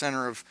should be the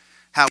center of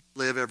how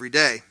we live every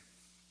day.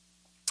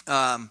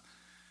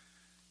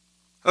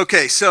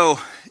 Okay, so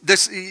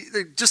this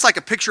just like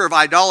a picture of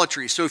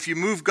idolatry. So if you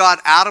move God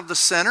out of the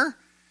center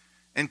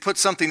and put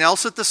something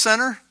else at the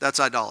center, that's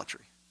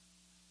idolatry.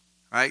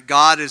 Right?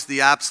 God is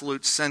the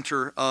absolute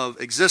center of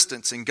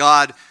existence, and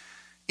God,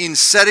 in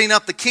setting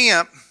up the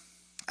camp,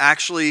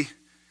 actually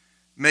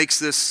makes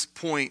this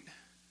point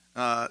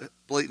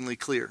blatantly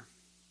clear.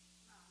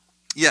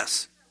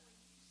 Yes?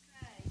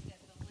 So when you say that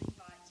the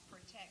Levites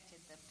protected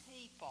the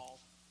people,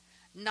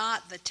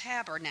 not the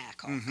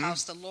tabernacle,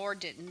 because the Lord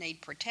didn't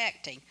need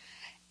protecting,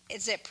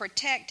 Is it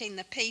protecting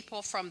the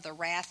people from the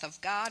wrath of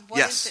God? What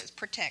Yes. is it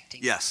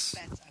protecting? Yes.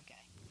 That's okay.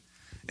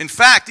 In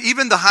fact,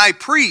 even the high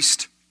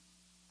priest,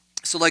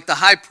 so like the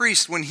high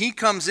priest, when he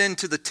comes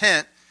into the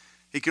tent,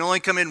 he can only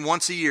come in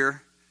once a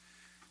year,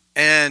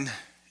 and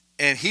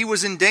he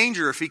was in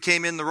danger if he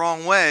came in the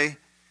wrong way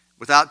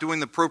without doing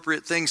the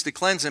appropriate things to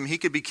cleanse him. He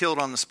could be killed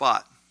on the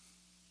spot.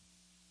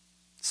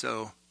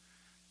 So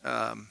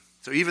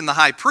even the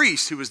high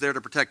priest, who was there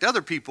to protect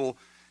other people,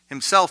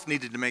 himself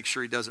needed to make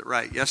sure he does it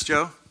right. Yes,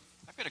 Joe?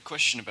 I've got a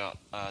question about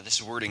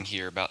this wording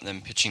here about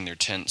them pitching their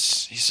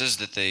tents. He says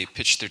that they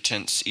pitch their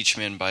tents, each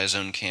man by his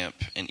own camp,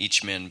 and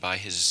each man by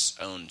his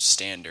own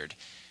standard.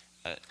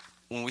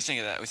 When we think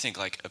of that, we think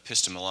like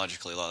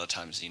epistemologically a lot of the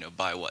times,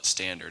 by what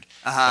standard.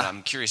 But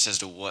I'm curious as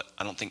to what,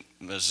 I don't think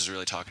Moses is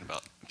really talking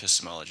about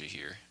epistemology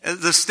here.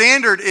 The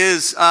standard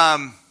is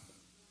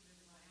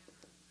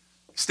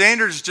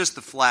just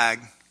the flag.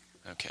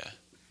 Okay.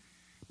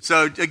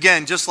 So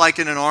again, just like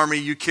in an army,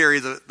 you carry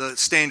the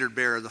standard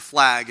bearer, the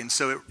flag. And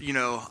so,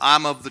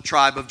 I'm of the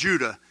tribe of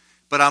Judah,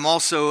 but I'm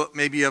also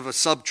maybe of a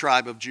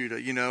sub-tribe of Judah,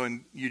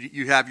 and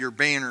you have your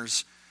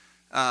banners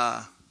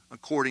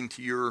according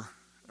to your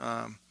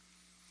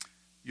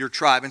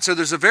tribe. And so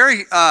there's a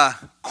very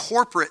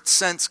corporate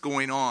sense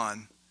going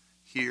on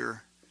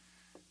here.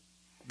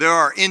 There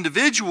are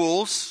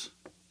individuals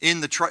in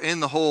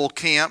the whole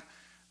camp,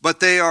 but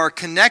they are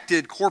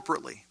connected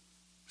corporately.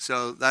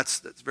 So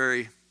that's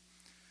very,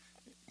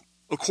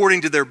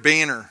 according to their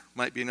banner,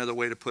 might be another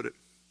way to put it.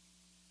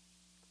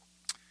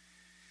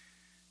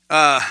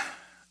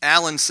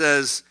 Allen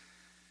says,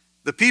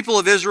 the people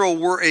of Israel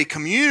were a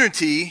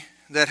community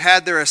that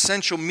had their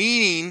essential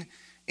meaning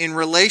in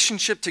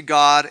relationship to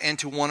God and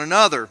to one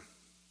another.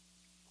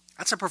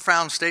 That's a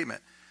profound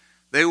statement.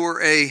 They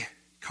were a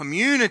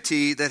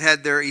community that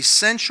had their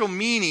essential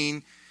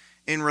meaning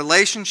in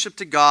relationship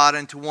to God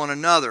and to one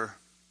another.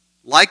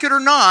 Like it or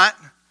not,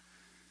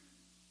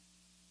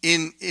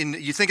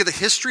 you think of the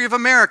history of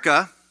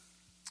America,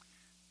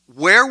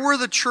 where were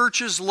the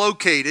churches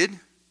located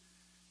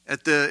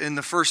in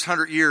the first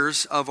 100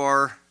 years of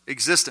our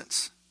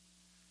existence?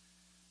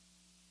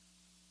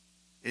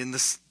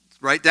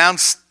 Right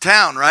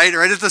downtown, right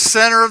at the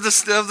center of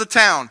the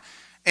town.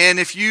 And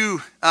if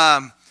you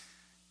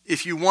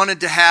wanted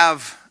to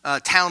have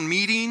a town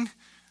meeting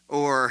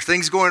or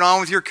things going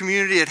on with your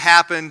community, it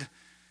happened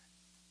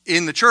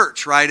in the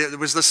church, right? It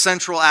was the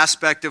central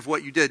aspect of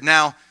what you did.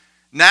 Now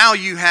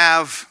you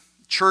have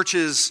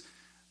churches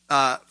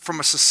from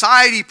a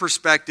society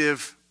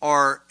perspective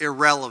are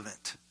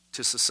irrelevant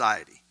to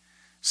society.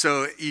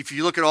 So if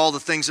you look at all the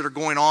things that are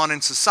going on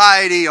in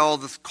society, all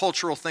the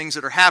cultural things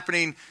that are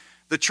happening,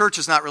 the church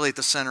is not really at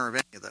the center of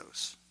any of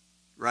those,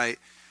 right?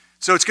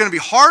 So it's going to be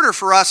harder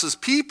for us as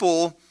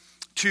people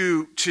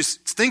to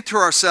think to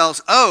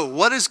ourselves,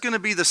 what is going to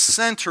be the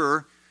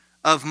center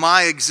of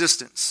my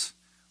existence?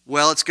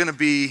 Well, it's going to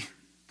be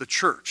the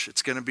church.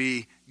 It's going to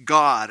be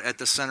God at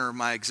the center of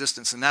my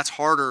existence. And that's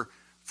harder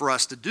for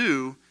us to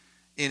do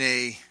in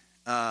a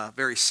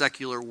very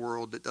secular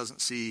world that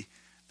doesn't see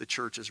the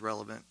church as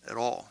relevant at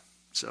all.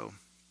 So,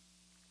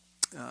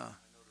 I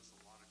notice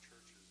a lot of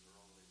churches are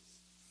always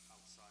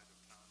outside of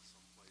town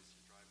someplace.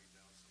 You're driving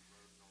down some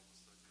road and all of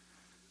a sudden you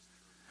come to this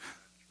church or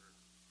that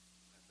church,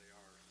 and they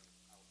are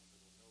out in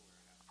the middle of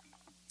nowhere half the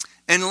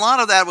time. and a lot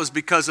of that was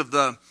because of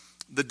the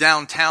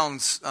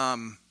downtowns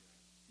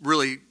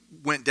really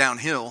went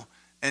downhill.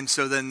 And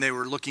so then they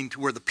were looking to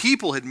where the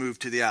people had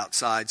moved to the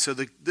outside. So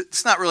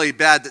it's not really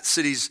bad that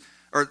cities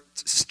or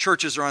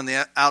churches are on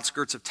the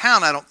outskirts of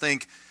town, I don't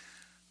think.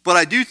 But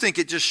I do think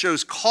it just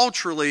shows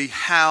culturally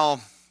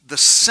how the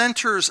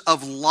centers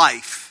of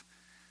life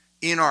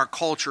in our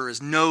culture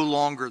is no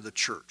longer the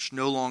church,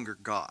 no longer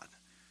God.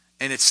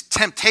 And it's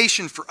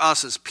temptation for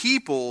us as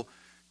people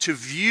to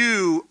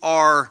view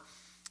our,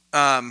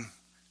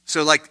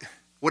 so like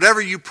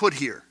whatever you put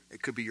here,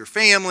 it could be your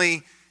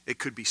family, it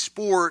could be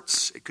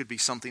sports, it could be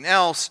something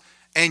else,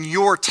 and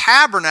your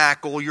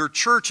tabernacle, your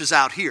church is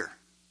out here.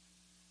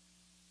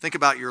 Think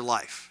about your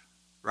life,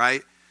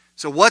 right?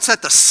 So what's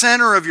at the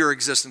center of your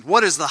existence?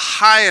 What is the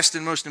highest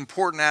and most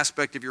important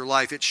aspect of your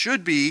life? It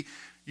should be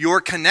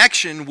your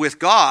connection with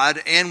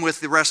God and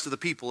with the rest of the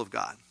people of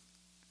God.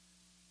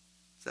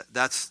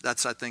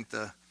 That's I think,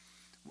 the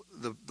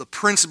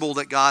principle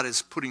that God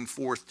is putting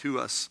forth to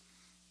us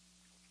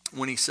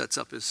when he sets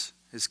up his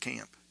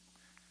camp.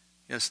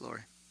 Yes,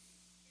 Lori?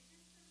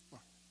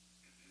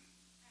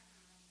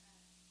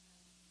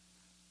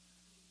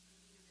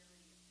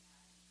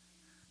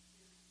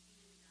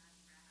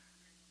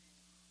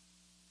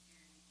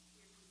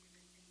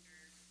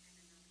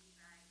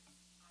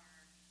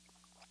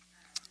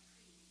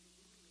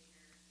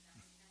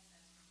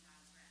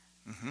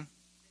 Mm-hmm.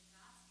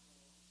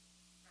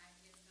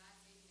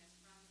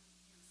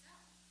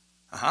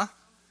 Uh-huh.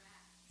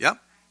 Yep.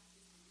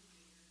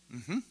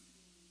 Mm-hmm.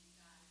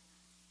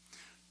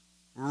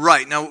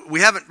 Right. Now,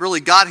 we haven't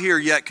really got here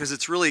yet because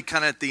it's really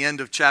kind of at the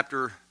end of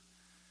chapter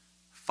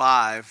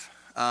 5,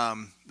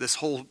 this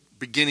whole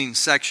beginning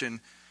section.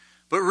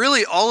 But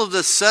really, all of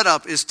this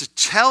setup is to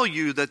tell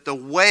you that the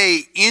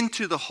way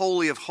into the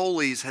Holy of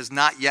Holies has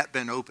not yet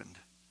been opened.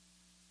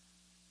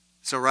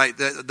 So, right,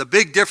 the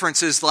big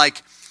difference is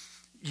like,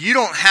 you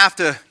don't have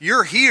to,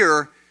 you're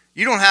here,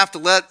 you don't have to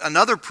let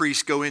another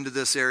priest go into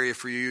this area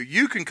for you.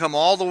 You can come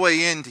all the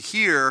way into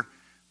here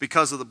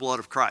because of the blood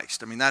of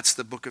Christ. I mean, that's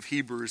the book of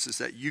Hebrews, is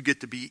that you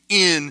get to be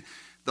in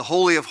the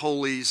Holy of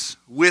Holies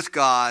with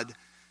God,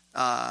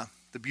 the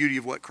beauty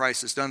of what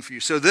Christ has done for you.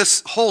 So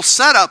this whole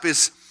setup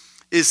is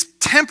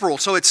temporal.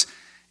 So it's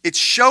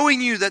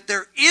showing you that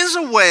there is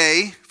a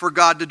way for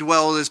God to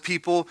dwell with his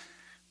people,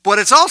 but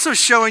it's also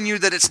showing you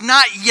that it's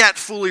not yet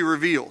fully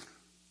revealed.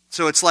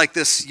 So it's like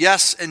this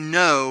yes and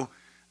no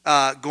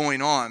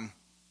going on.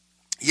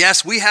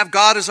 Yes, we have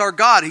God as our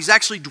God. He's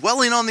actually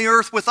dwelling on the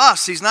earth with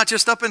us. He's not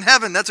just up in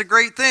heaven. That's a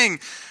great thing.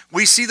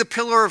 We see the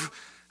pillar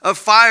of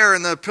fire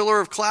and the pillar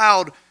of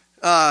cloud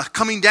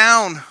coming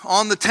down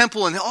on the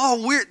temple, and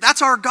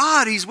that's our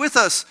God. He's with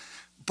us.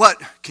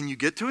 But can you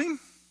get to him?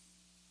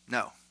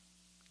 No,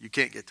 you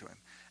can't get to him,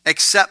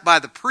 except by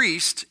the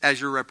priest as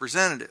your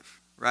representative,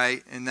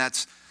 right? And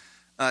that's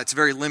it's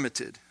very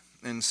limited.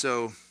 And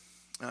so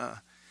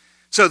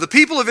the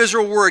people of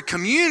Israel were a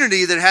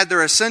community that had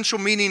their essential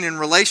meaning in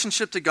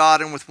relationship to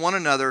God and with one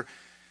another.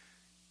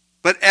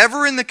 But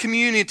ever in the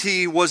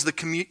community was the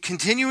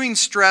continuing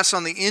stress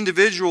on the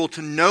individual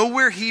to know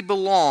where he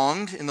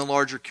belonged in the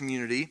larger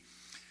community.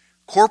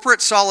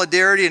 Corporate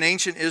solidarity in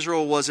ancient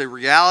Israel was a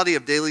reality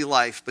of daily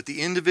life, but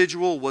the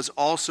individual was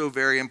also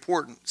very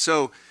important.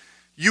 So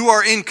you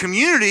are in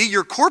community,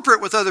 you're corporate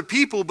with other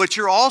people, but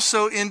you're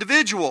also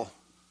individual.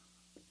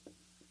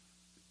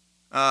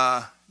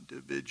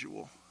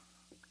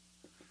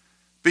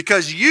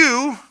 Because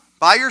you,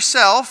 by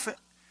yourself,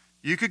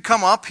 you could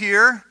come up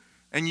here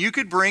and you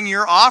could bring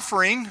your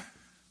offering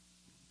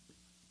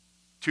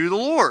to the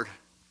Lord.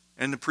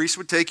 And the priest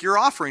would take your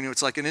offering.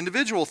 It's like an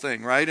individual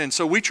thing, right? And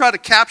so we try to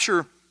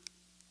capture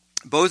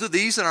both of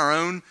these in our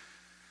own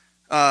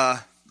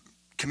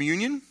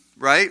communion,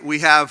 right? We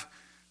have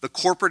the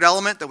corporate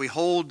element that we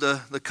hold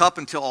the cup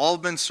until all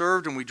have been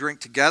served and we drink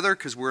together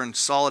because we're in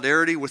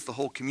solidarity with the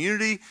whole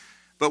community.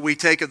 But we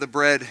take of the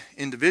bread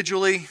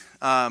individually.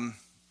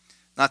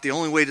 Not the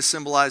only way to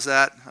symbolize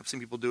that. I've seen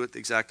people do it the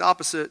exact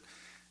opposite.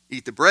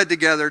 Eat the bread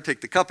together,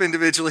 take the cup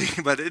individually.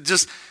 But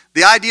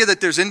the idea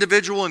that there's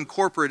individual and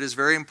corporate is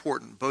very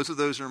important. Both of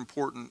those are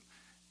important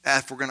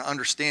if we're going to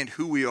understand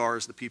who we are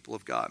as the people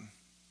of God.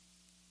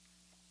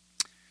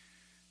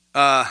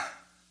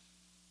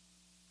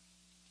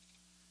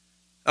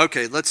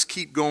 Okay, let's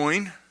keep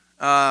going.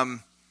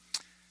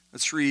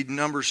 Let's read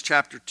Numbers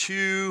chapter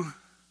 2,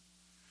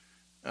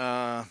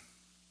 1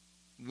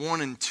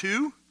 and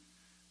 2.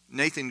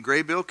 Nathan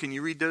Graybill, can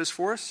you read those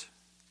for us?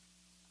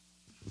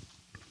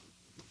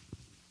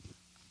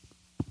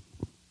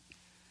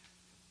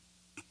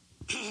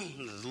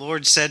 The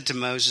Lord said to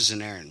Moses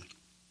and Aaron,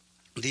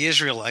 "The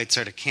Israelites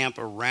are to camp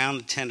around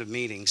the tent of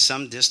meeting,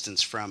 some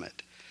distance from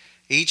it,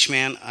 each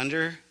man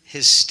under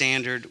his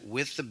standard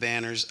with the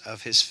banners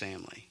of his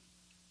family."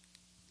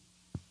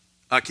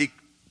 Keep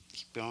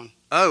going.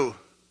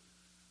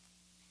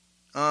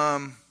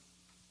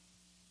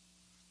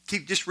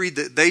 Just read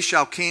that they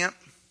shall camp.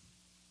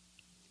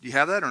 Do you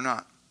have that or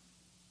not?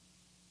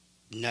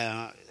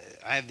 No,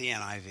 I have the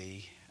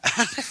NIV.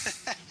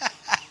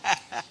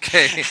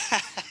 Okay.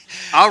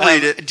 I'll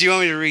read it. Do you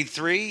want me to read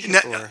 3?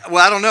 Well,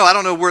 I don't know. I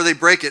don't know where they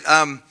break it.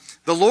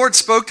 The Lord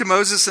spoke to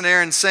Moses and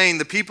Aaron, saying,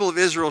 "The people of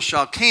Israel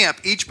shall camp,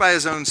 each by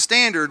his own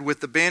standard,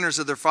 with the banners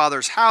of their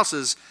fathers'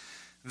 houses.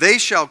 They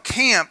shall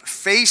camp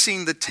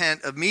facing the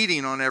tent of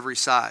meeting on every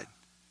side."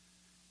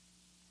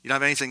 You don't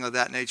have anything of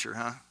that nature,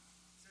 huh?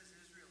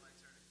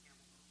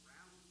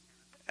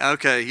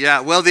 Okay,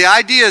 yeah. Well, the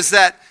idea is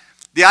that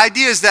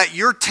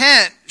your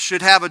tent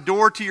should have a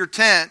door to your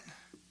tent,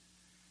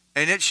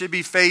 and it should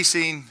be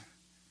facing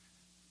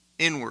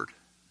inward,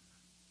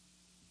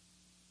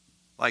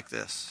 like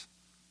this.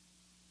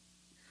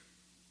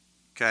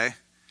 Okay,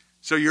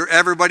 so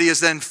everybody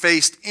is then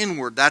faced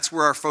inward. That's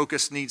where our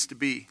focus needs to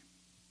be.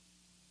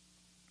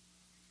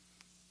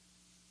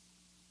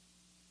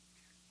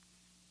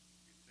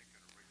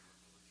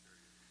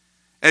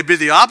 It'd be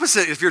the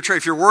opposite. If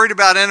you're worried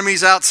about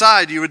enemies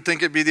outside, you would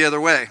think it'd be the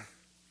other way.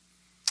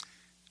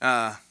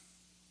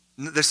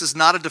 This is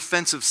not a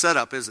defensive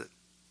setup, is it?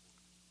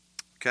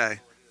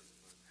 Okay.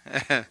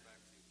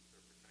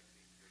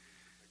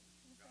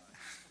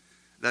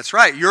 That's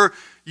right. You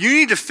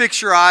need to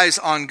fix your eyes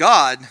on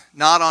God,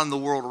 not on the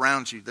world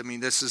around you. I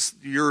mean, this is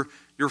your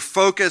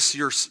focus.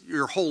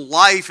 Your whole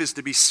life is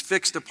to be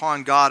fixed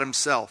upon God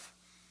Himself.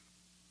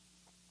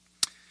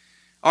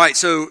 All right,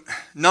 so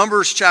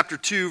Numbers chapter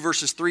 2,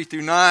 verses 3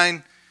 through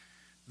 9.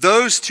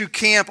 Those to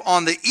camp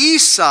on the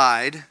east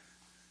side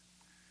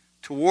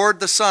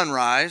toward the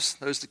sunrise,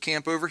 those to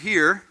camp over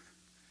here,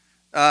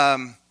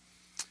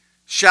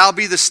 shall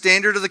be the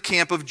standard of the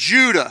camp of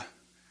Judah.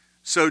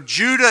 So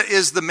Judah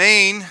is the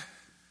main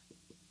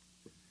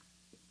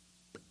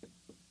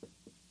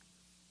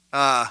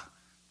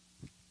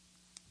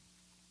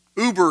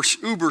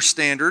uber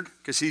standard,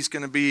 because there's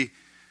going to be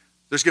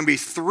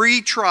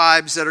 3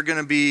 tribes that are going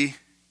to be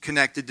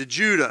connected to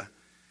Judah.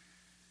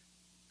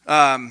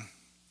 You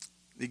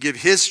give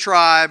his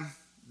tribe,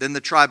 then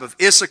the tribe of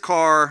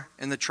Issachar,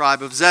 and the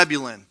tribe of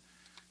Zebulun.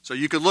 So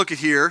you could look at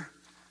here.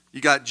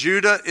 You got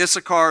Judah,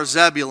 Issachar,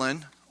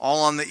 Zebulun, all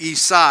on the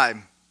east side.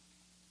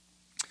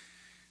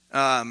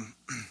 And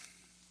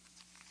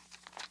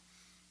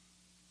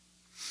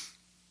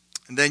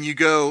then you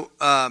go,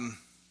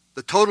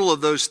 the total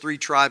of those 3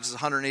 tribes is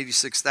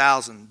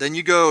 186,000. Then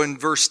you go in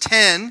verse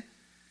 10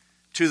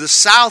 to the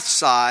south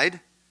side.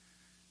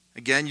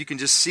 Again, you can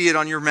just see it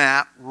on your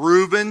map.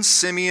 Reuben,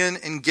 Simeon,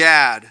 and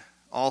Gad,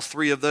 all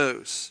 3 of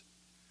those.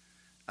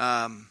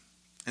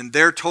 And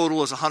their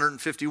total is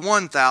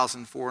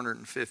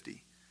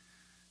 151,450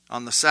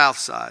 on the south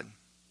side.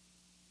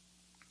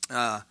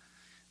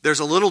 There's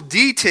a little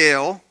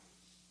detail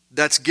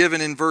that's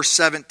given in verse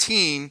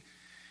 17.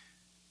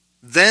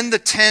 Then the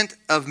tent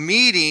of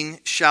meeting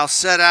shall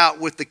set out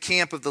with the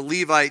camp of the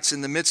Levites in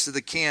the midst of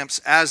the camps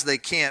as they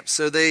camp.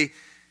 So they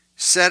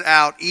set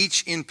out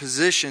each in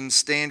position,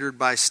 standard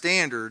by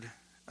standard.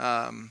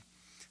 So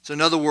in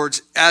other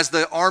words, as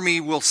the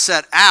army will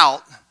set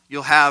out,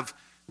 you'll have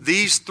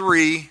these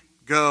 3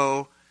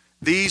 go,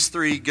 these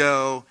 3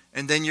 go,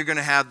 and then you're going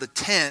to have the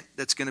tent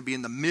that's going to be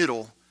in the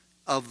middle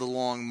of the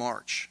long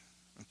march.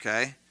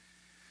 Okay?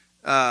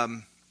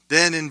 Then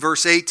in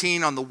verse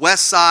 18, on the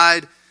west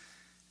side,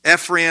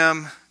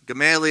 Ephraim,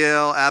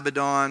 Gamaliel,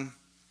 Abidan,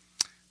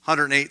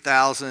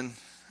 108,000.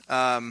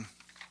 And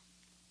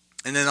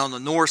then on the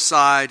north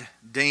side,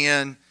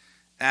 Dan,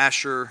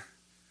 Asher,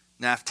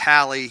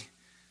 Naphtali,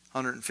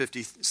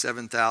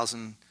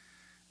 157,000.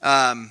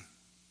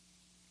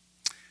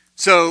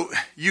 So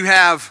you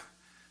have,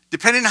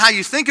 depending on how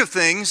you think of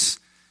things,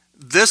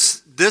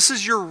 this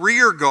is your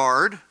rear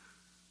guard,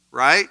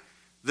 right?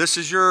 This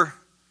is your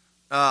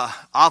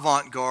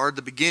avant-garde,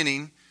 the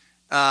beginning.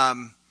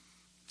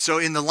 So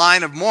in the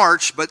line of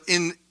march, but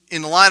in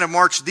the line of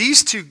march,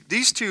 these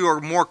two are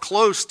more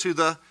close to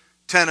the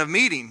tent of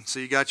meeting. So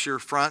you got your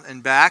front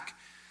and back.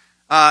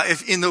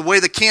 If in the way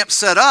the camp's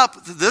set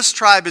up, this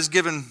tribe is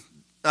given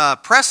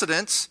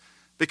precedence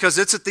because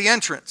it's at the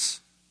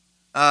entrance.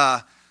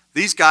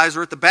 These guys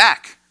are at the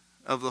back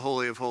of the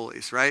Holy of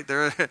Holies, right?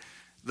 They're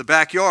the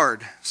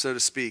backyard, so to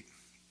speak.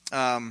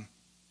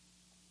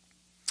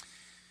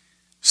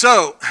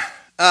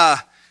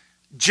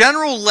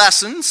 General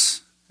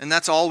lessons, and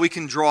that's all we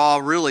can draw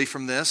really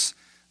from this.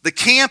 The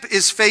camp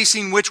is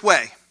facing which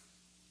way?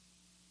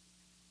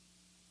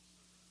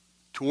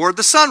 Toward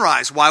the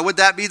sunrise. Why would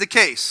that be the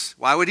case?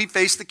 Why would he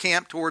face the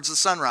camp towards the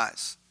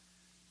sunrise?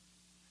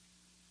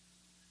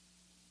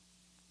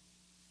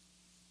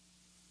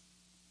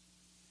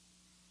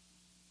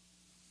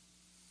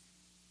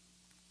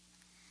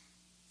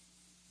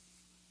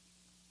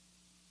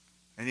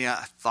 Any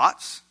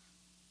thoughts?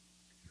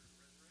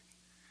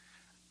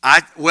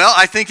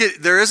 I think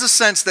there is a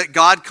sense that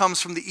God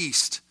comes from the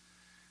east.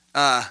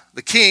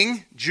 The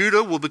king,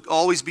 Judah, will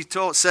always be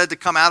said to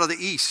come out of the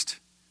east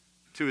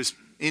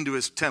into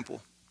his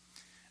temple.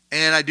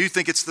 And I do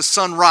think it's the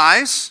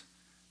sunrise,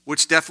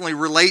 which definitely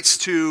relates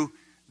to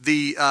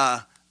the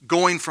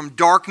going from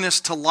darkness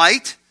to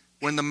light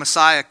when the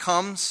Messiah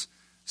comes.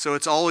 So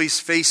it's always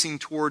facing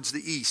towards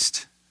the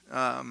east.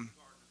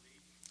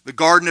 The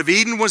Garden of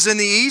Eden was in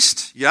the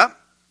east. Yep.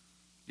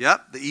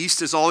 The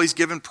east is always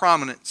given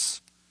prominence.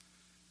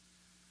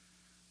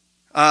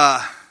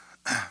 I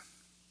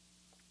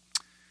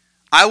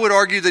would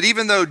argue that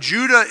even though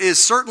Judah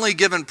is certainly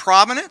given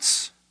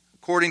prominence,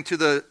 according to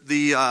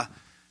the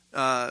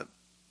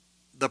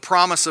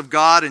promise of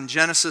God in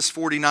Genesis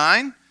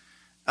 49,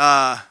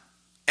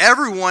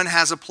 everyone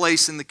has a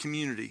place in the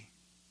community.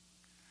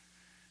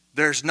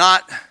 There's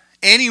not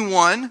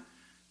anyone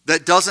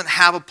that doesn't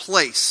have a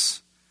place.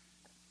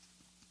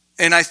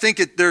 And I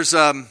think there's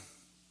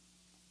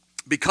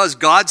because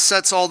God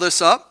sets all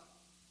this up,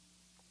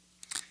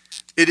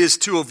 it is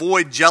to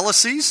avoid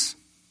jealousies.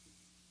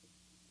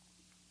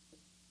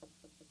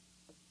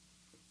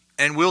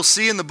 And we'll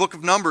see in the book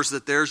of Numbers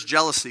that there's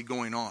jealousy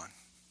going on.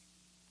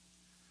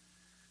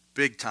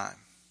 Big time.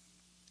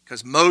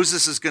 Because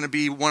Moses is going to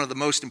be one of the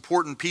most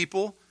important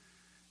people,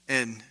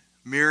 and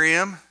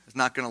Miriam is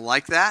not going to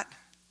like that.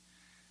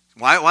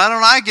 Why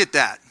don't I get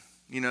that?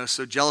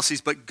 So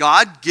jealousies. But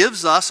God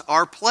gives us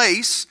our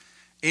place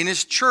in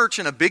His church,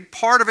 and a big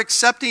part of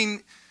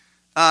accepting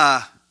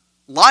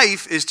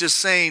life is just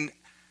saying,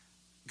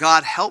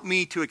 God, help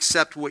me to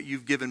accept what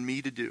you've given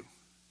me to do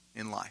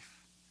in life.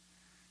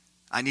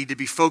 I need to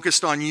be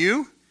focused on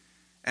you,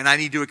 and I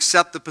need to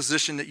accept the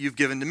position that you've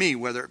given to me,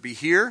 whether it be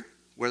here,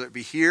 whether it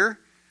be here,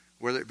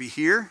 whether it be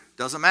here,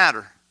 doesn't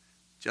matter.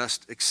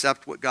 Just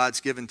accept what God's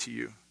given to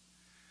you.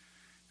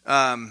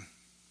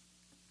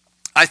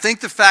 I think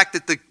the fact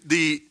that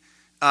the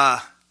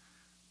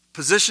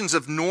positions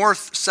of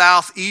north,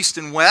 south, east,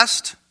 and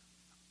west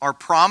are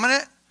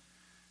prominent,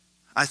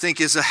 I think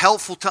is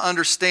helpful to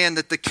understand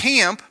that the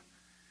camp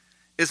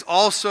is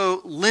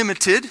also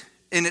limited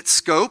in its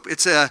scope.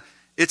 It's a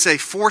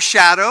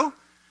foreshadow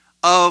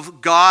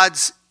of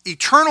God's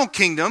eternal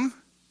kingdom,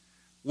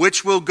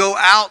 which will go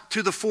out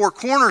to the four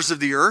corners of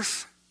the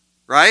earth,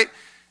 right?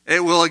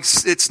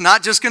 It's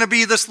not just going to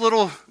be this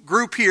little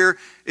group here.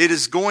 It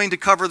is going to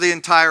cover the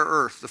entire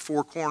earth, the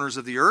four corners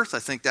of the earth. I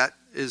think that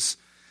is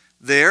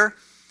there.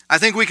 I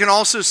think we can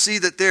also see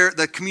that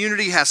the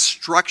community has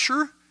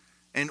structure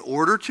and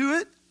order to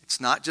it. It's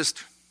not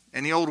just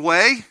any old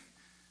way.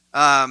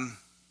 And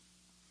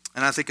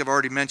I think I've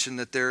already mentioned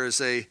that there is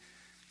a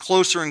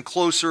closer and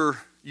closer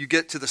you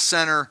get to the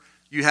center,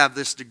 you have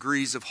this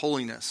degrees of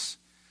holiness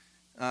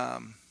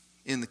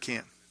in the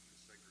camp.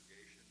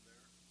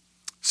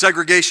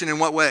 Segregation in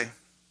what way?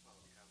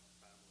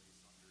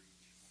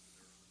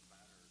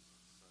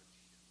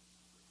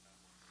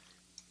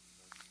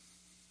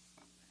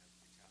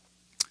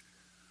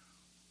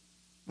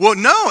 Well,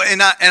 no,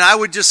 and I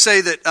would just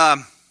say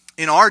that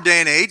in our day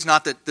and age,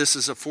 not that this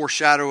is a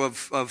foreshadow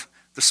of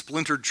the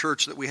splintered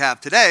church that we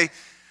have today,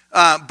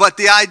 but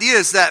the idea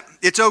is that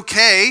it's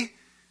okay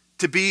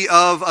to be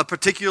of a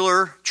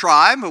particular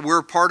tribe.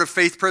 We're part of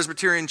Faith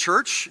Presbyterian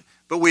Church,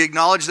 but we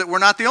acknowledge that we're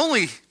not the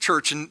only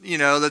church, and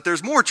that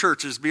there's more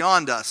churches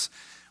beyond us.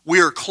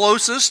 We are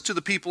closest to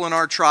the people in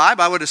our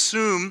tribe. I would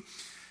assume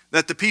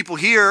that the people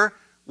here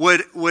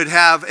would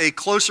have a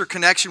closer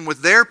connection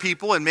with their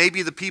people, and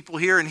maybe the people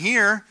here and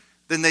here,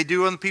 than they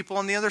do on the people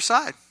on the other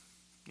side.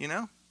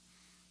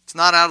 It's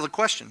not out of the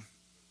question.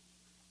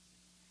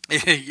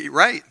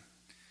 Right.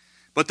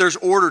 But there's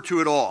order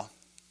to it all.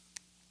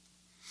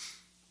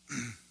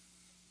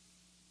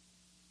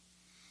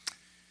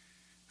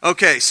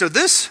 Okay, so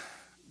this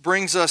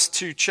brings us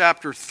to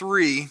chapter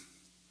 3,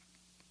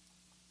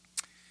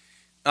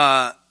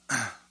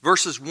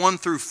 verses 1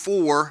 through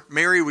 4.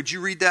 Mary, would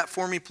you read that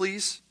for me,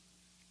 please?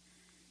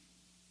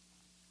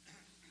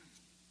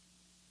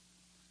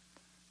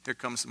 Here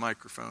comes the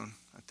microphone,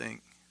 I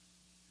think.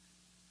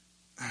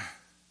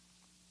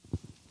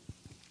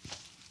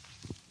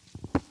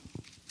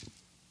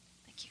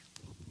 Thank you.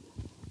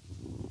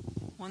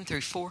 1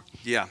 through 4.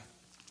 Yeah.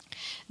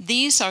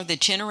 These are the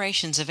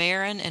generations of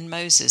Aaron and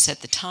Moses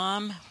at the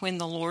time when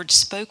the Lord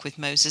spoke with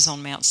Moses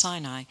on Mount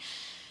Sinai.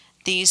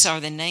 These are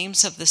the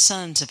names of the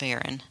sons of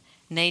Aaron: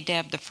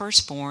 Nadab the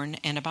firstborn,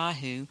 and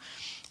Abihu,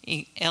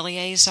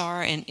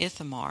 Eleazar, and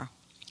Ithamar.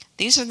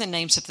 These are the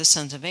names of the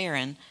sons of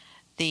Aaron,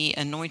 the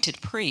anointed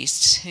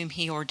priests, whom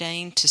he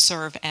ordained to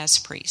serve as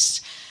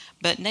priests.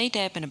 But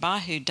Nadab and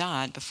Abihu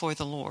died before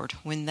the Lord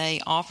when they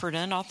offered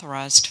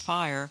unauthorized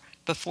fire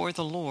before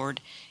the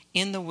Lord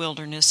in the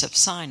wilderness of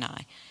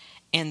Sinai,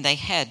 and they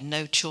had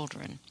no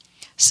children.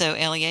 So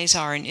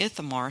Eleazar and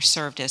Ithamar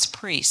served as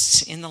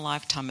priests in the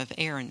lifetime of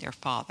Aaron their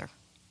father.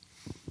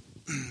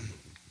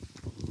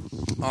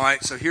 All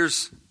right, so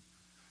just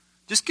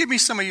give me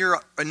some of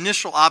your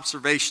initial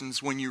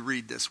observations when you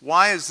read this.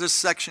 Why is this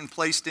section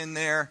placed in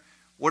there?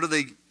 What are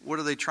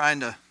they trying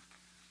to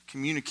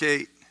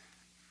communicate?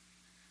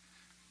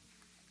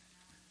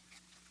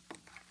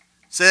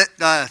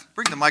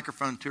 Bring the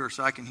microphone to her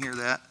so I can hear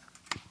that.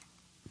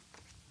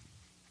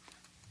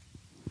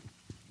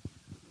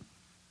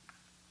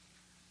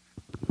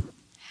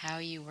 How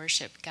you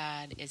worship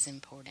God is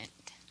important.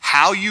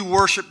 How you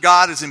worship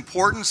God is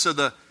important. So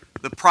the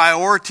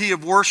priority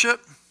of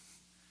worship,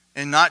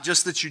 and not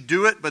just that you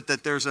do it, but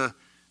that there's a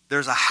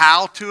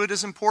how to it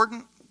is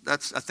important. I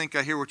think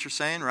I hear what you're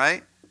saying,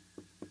 right?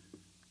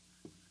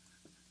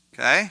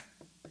 Okay.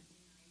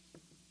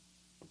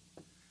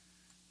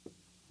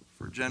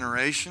 For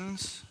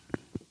generations.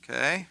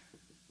 Okay.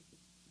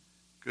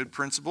 Good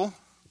principle.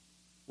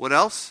 What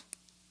else?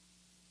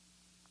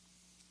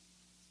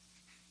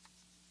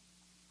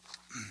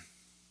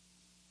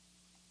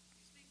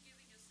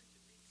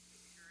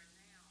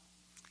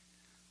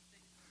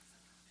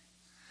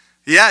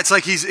 Yeah, it's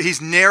like he's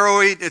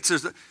narrowing.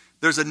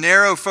 There's a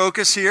narrow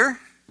focus here.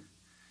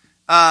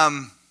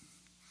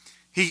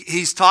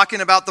 He's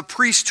talking about the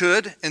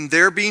priesthood and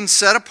they're being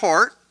set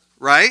apart,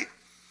 right?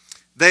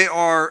 They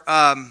are,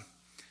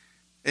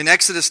 in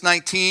Exodus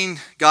 19,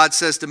 God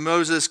says to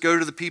Moses, "Go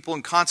to the people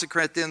and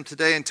consecrate them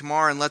today and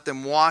tomorrow and let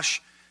them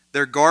wash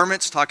their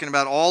garments," talking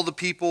about all the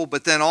people.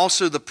 But then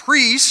also the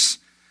priests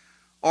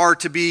are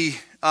to be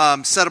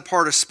set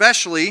apart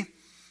especially.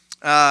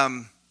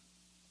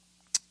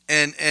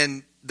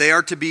 And they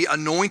are to be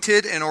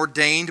anointed and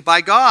ordained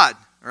by God,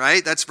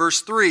 right? That's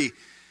verse 3.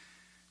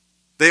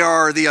 They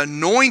are the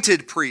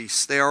anointed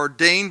priests. They are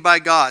ordained by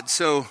God.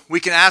 So we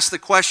can ask the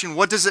question,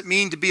 what does it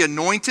mean to be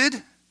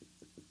anointed?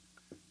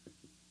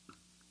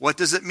 What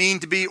does it mean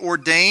to be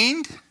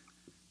ordained?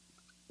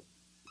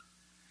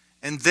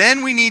 And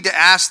then we need to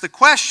ask the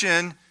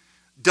question,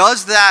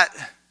 does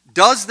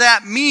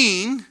that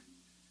mean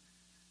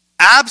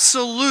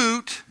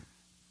absolute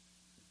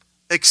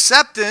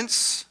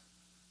acceptance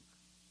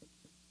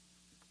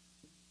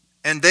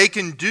and they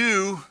can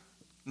do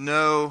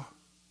no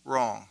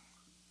wrong?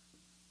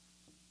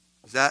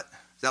 Is that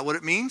what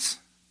it means?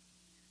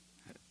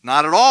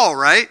 Not at all,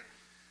 right?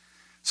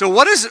 So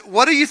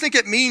what do you think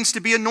it means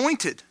to be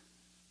anointed?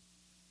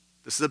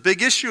 This is a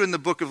big issue in the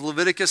book of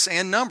Leviticus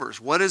and Numbers.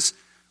 What does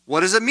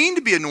it mean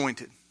to be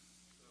anointed?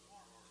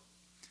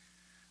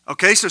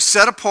 Okay, so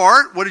set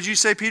apart. What did you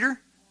say, Peter?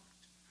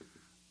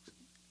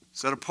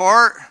 Set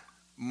apart,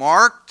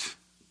 marked,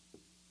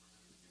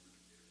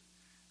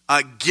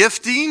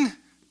 gifting.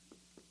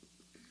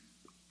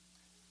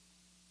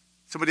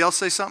 Somebody else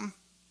say something?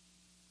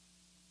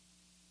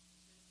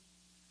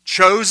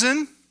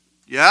 Chosen.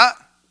 Yeah.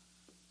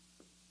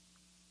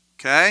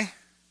 Okay.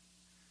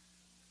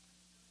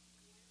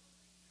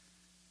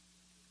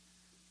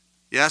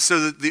 Yeah,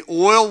 so the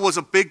oil was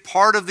a big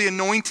part of the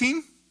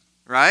anointing,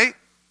 right?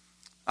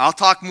 I'll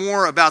talk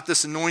more about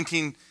this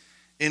anointing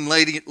in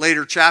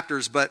later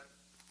chapters, but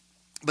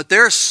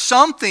there's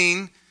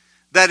something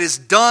that is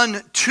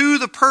done to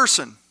the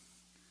person,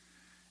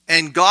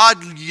 and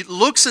God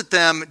looks at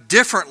them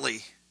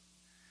differently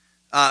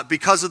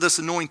because of this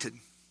anointed.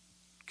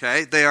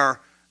 Okay,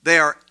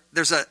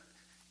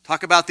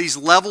 talk about these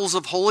levels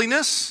of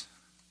holiness.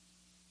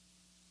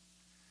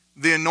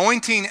 The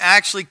anointing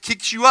actually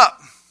kicks you up.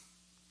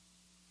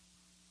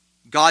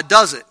 God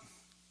does it.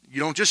 You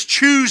don't just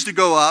choose to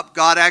go up.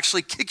 God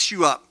actually kicks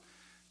you up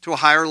to a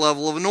higher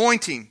level of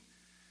anointing.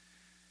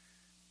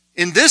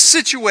 In this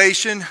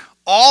situation,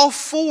 all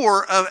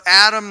four of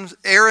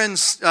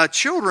Aaron's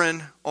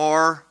children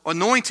are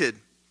anointed.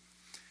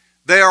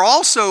 They are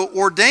also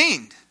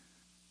ordained.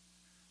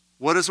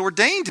 What does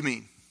ordained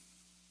mean?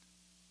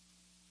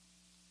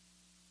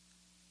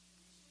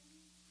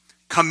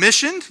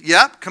 Commissioned.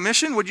 Yep,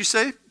 commissioned. What'd you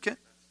say? Okay.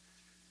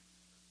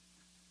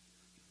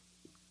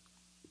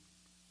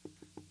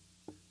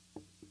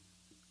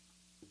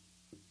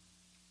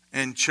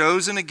 And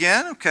chosen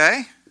again.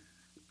 Okay.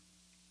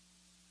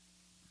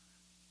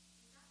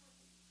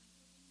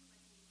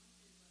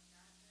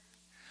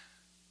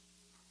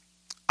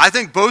 I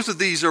think both of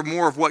these are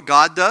more of what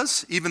God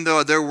does, even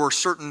though there were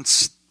certain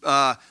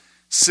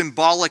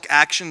symbolic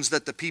actions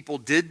that the people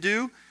did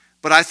do.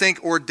 But I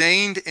think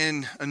ordained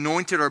and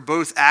anointed are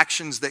both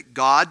actions that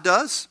God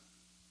does.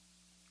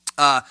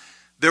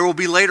 There will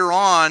be later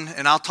on,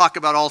 and I'll talk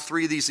about all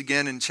three of these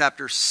again in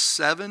chapter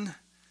 7,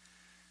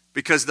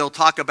 because they'll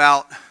talk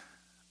about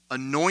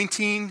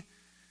anointing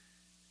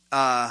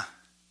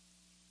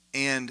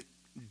and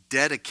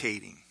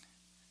dedicating.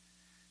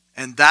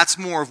 And that's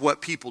more of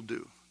what people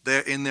do.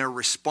 In their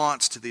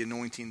response to the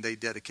anointing, they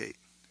dedicate. Is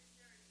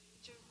there an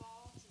age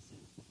involved? Is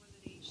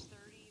it age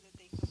 30 that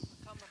they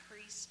become a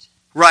priest?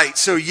 Right.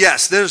 So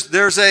yes,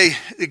 there's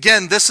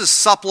again, this is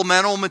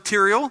supplemental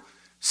material.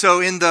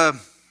 So is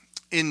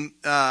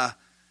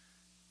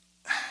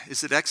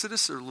it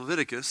Exodus or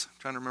Leviticus? I'm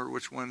trying to remember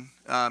which one.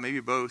 Maybe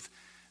both.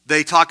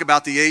 They talk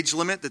about the age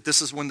limit, that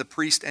this is when the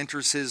priest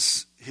enters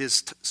his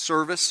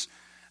service,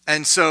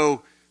 and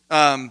so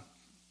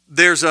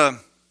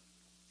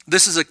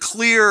this is a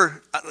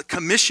clear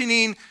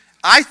commissioning.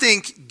 I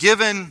think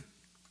given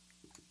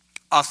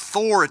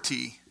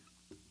authority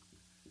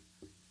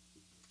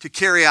to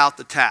carry out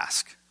the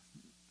task.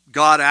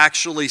 God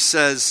actually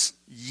says,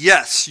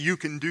 yes, you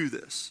can do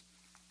this.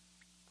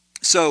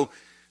 So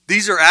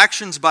these are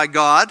actions by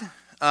God.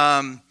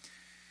 And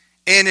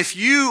if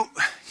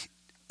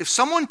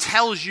someone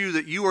tells you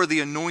that you are the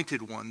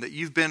anointed one, that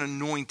you've been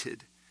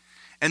anointed,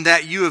 and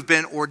that you have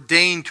been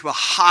ordained to a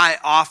high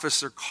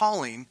office or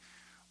calling,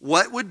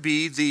 what would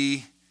be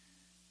the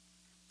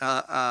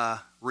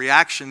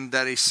reaction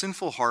that a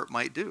sinful heart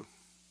might do?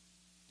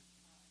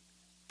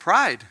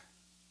 Pride.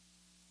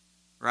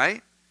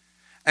 Right?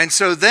 And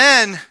so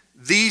then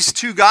these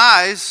two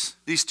guys,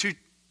 these two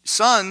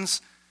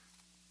sons,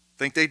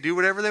 think they do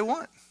whatever they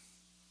want.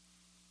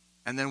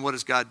 And then what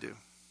does God do?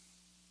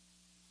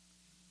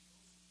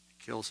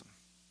 He kills them.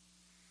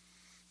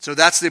 So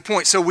that's the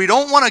point. So we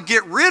don't want to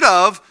get rid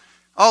of,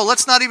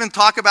 let's not even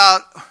talk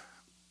about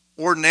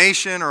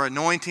ordination or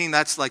anointing.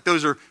 That's like,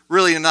 those are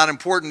really not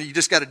important. You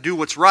just got to do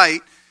what's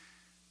right.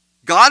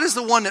 God is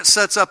the one that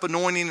sets up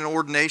anointing and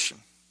ordination.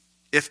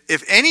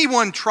 If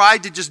anyone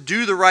tried to just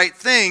do the right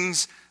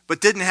things but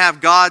didn't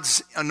have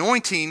God's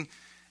anointing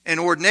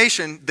and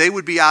ordination, they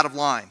would be out of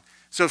line.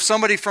 So if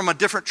somebody from a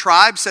different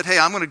tribe said, hey,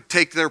 I'm going to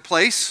take their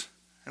place,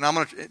 and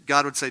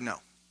God would say no.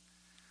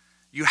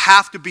 You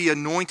have to be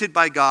anointed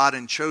by God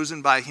and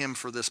chosen by Him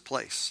for this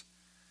place.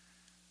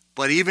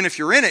 But even if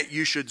you're in it,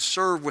 you should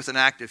serve with an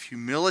act of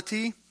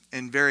humility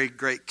and very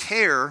great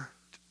care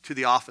to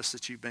the office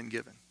that you've been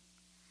given.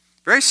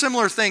 Very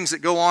similar things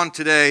that go on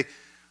today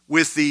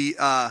with the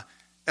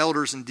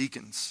elders and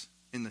deacons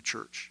in the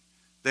church.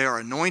 They are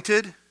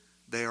anointed,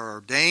 they are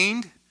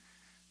ordained,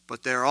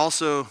 but they're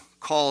also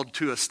called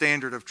to a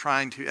standard of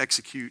trying to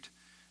execute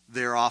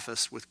their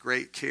office with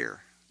great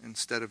care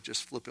instead of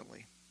just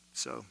flippantly.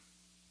 So,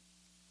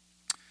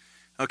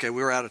 okay,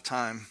 we're out of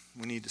time.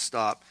 We need to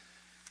stop.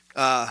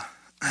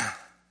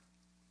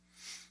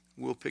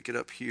 We'll pick it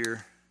up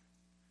here.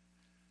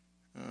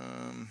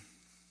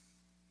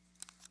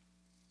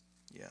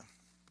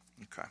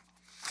 Okay.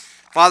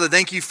 Father,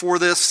 thank you for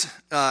this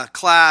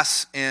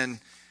class, and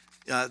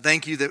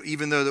thank you that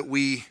even though that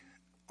we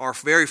are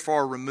very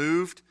far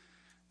removed,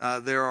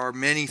 there are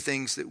many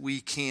things that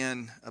we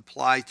can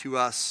apply to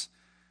us.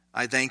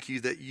 I thank you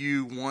that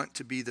you want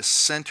to be the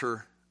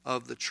center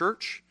of the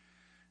church,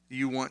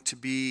 You want to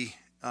be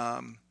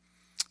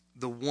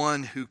the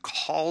one who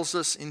calls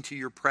us into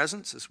your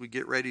presence as we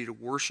get ready to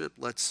worship.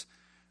 Let's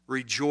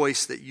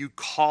rejoice that you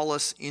call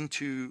us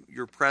into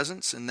your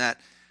presence and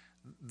that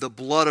the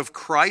blood of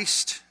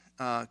Christ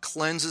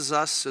cleanses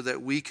us so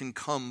that we can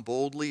come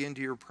boldly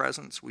into your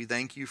presence. We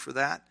thank you for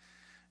that.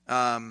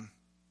 And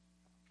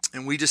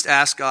we just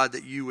ask, God,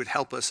 that you would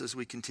help us as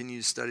we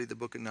continue to study the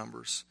book of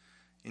Numbers.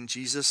 In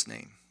Jesus'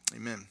 name,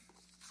 amen.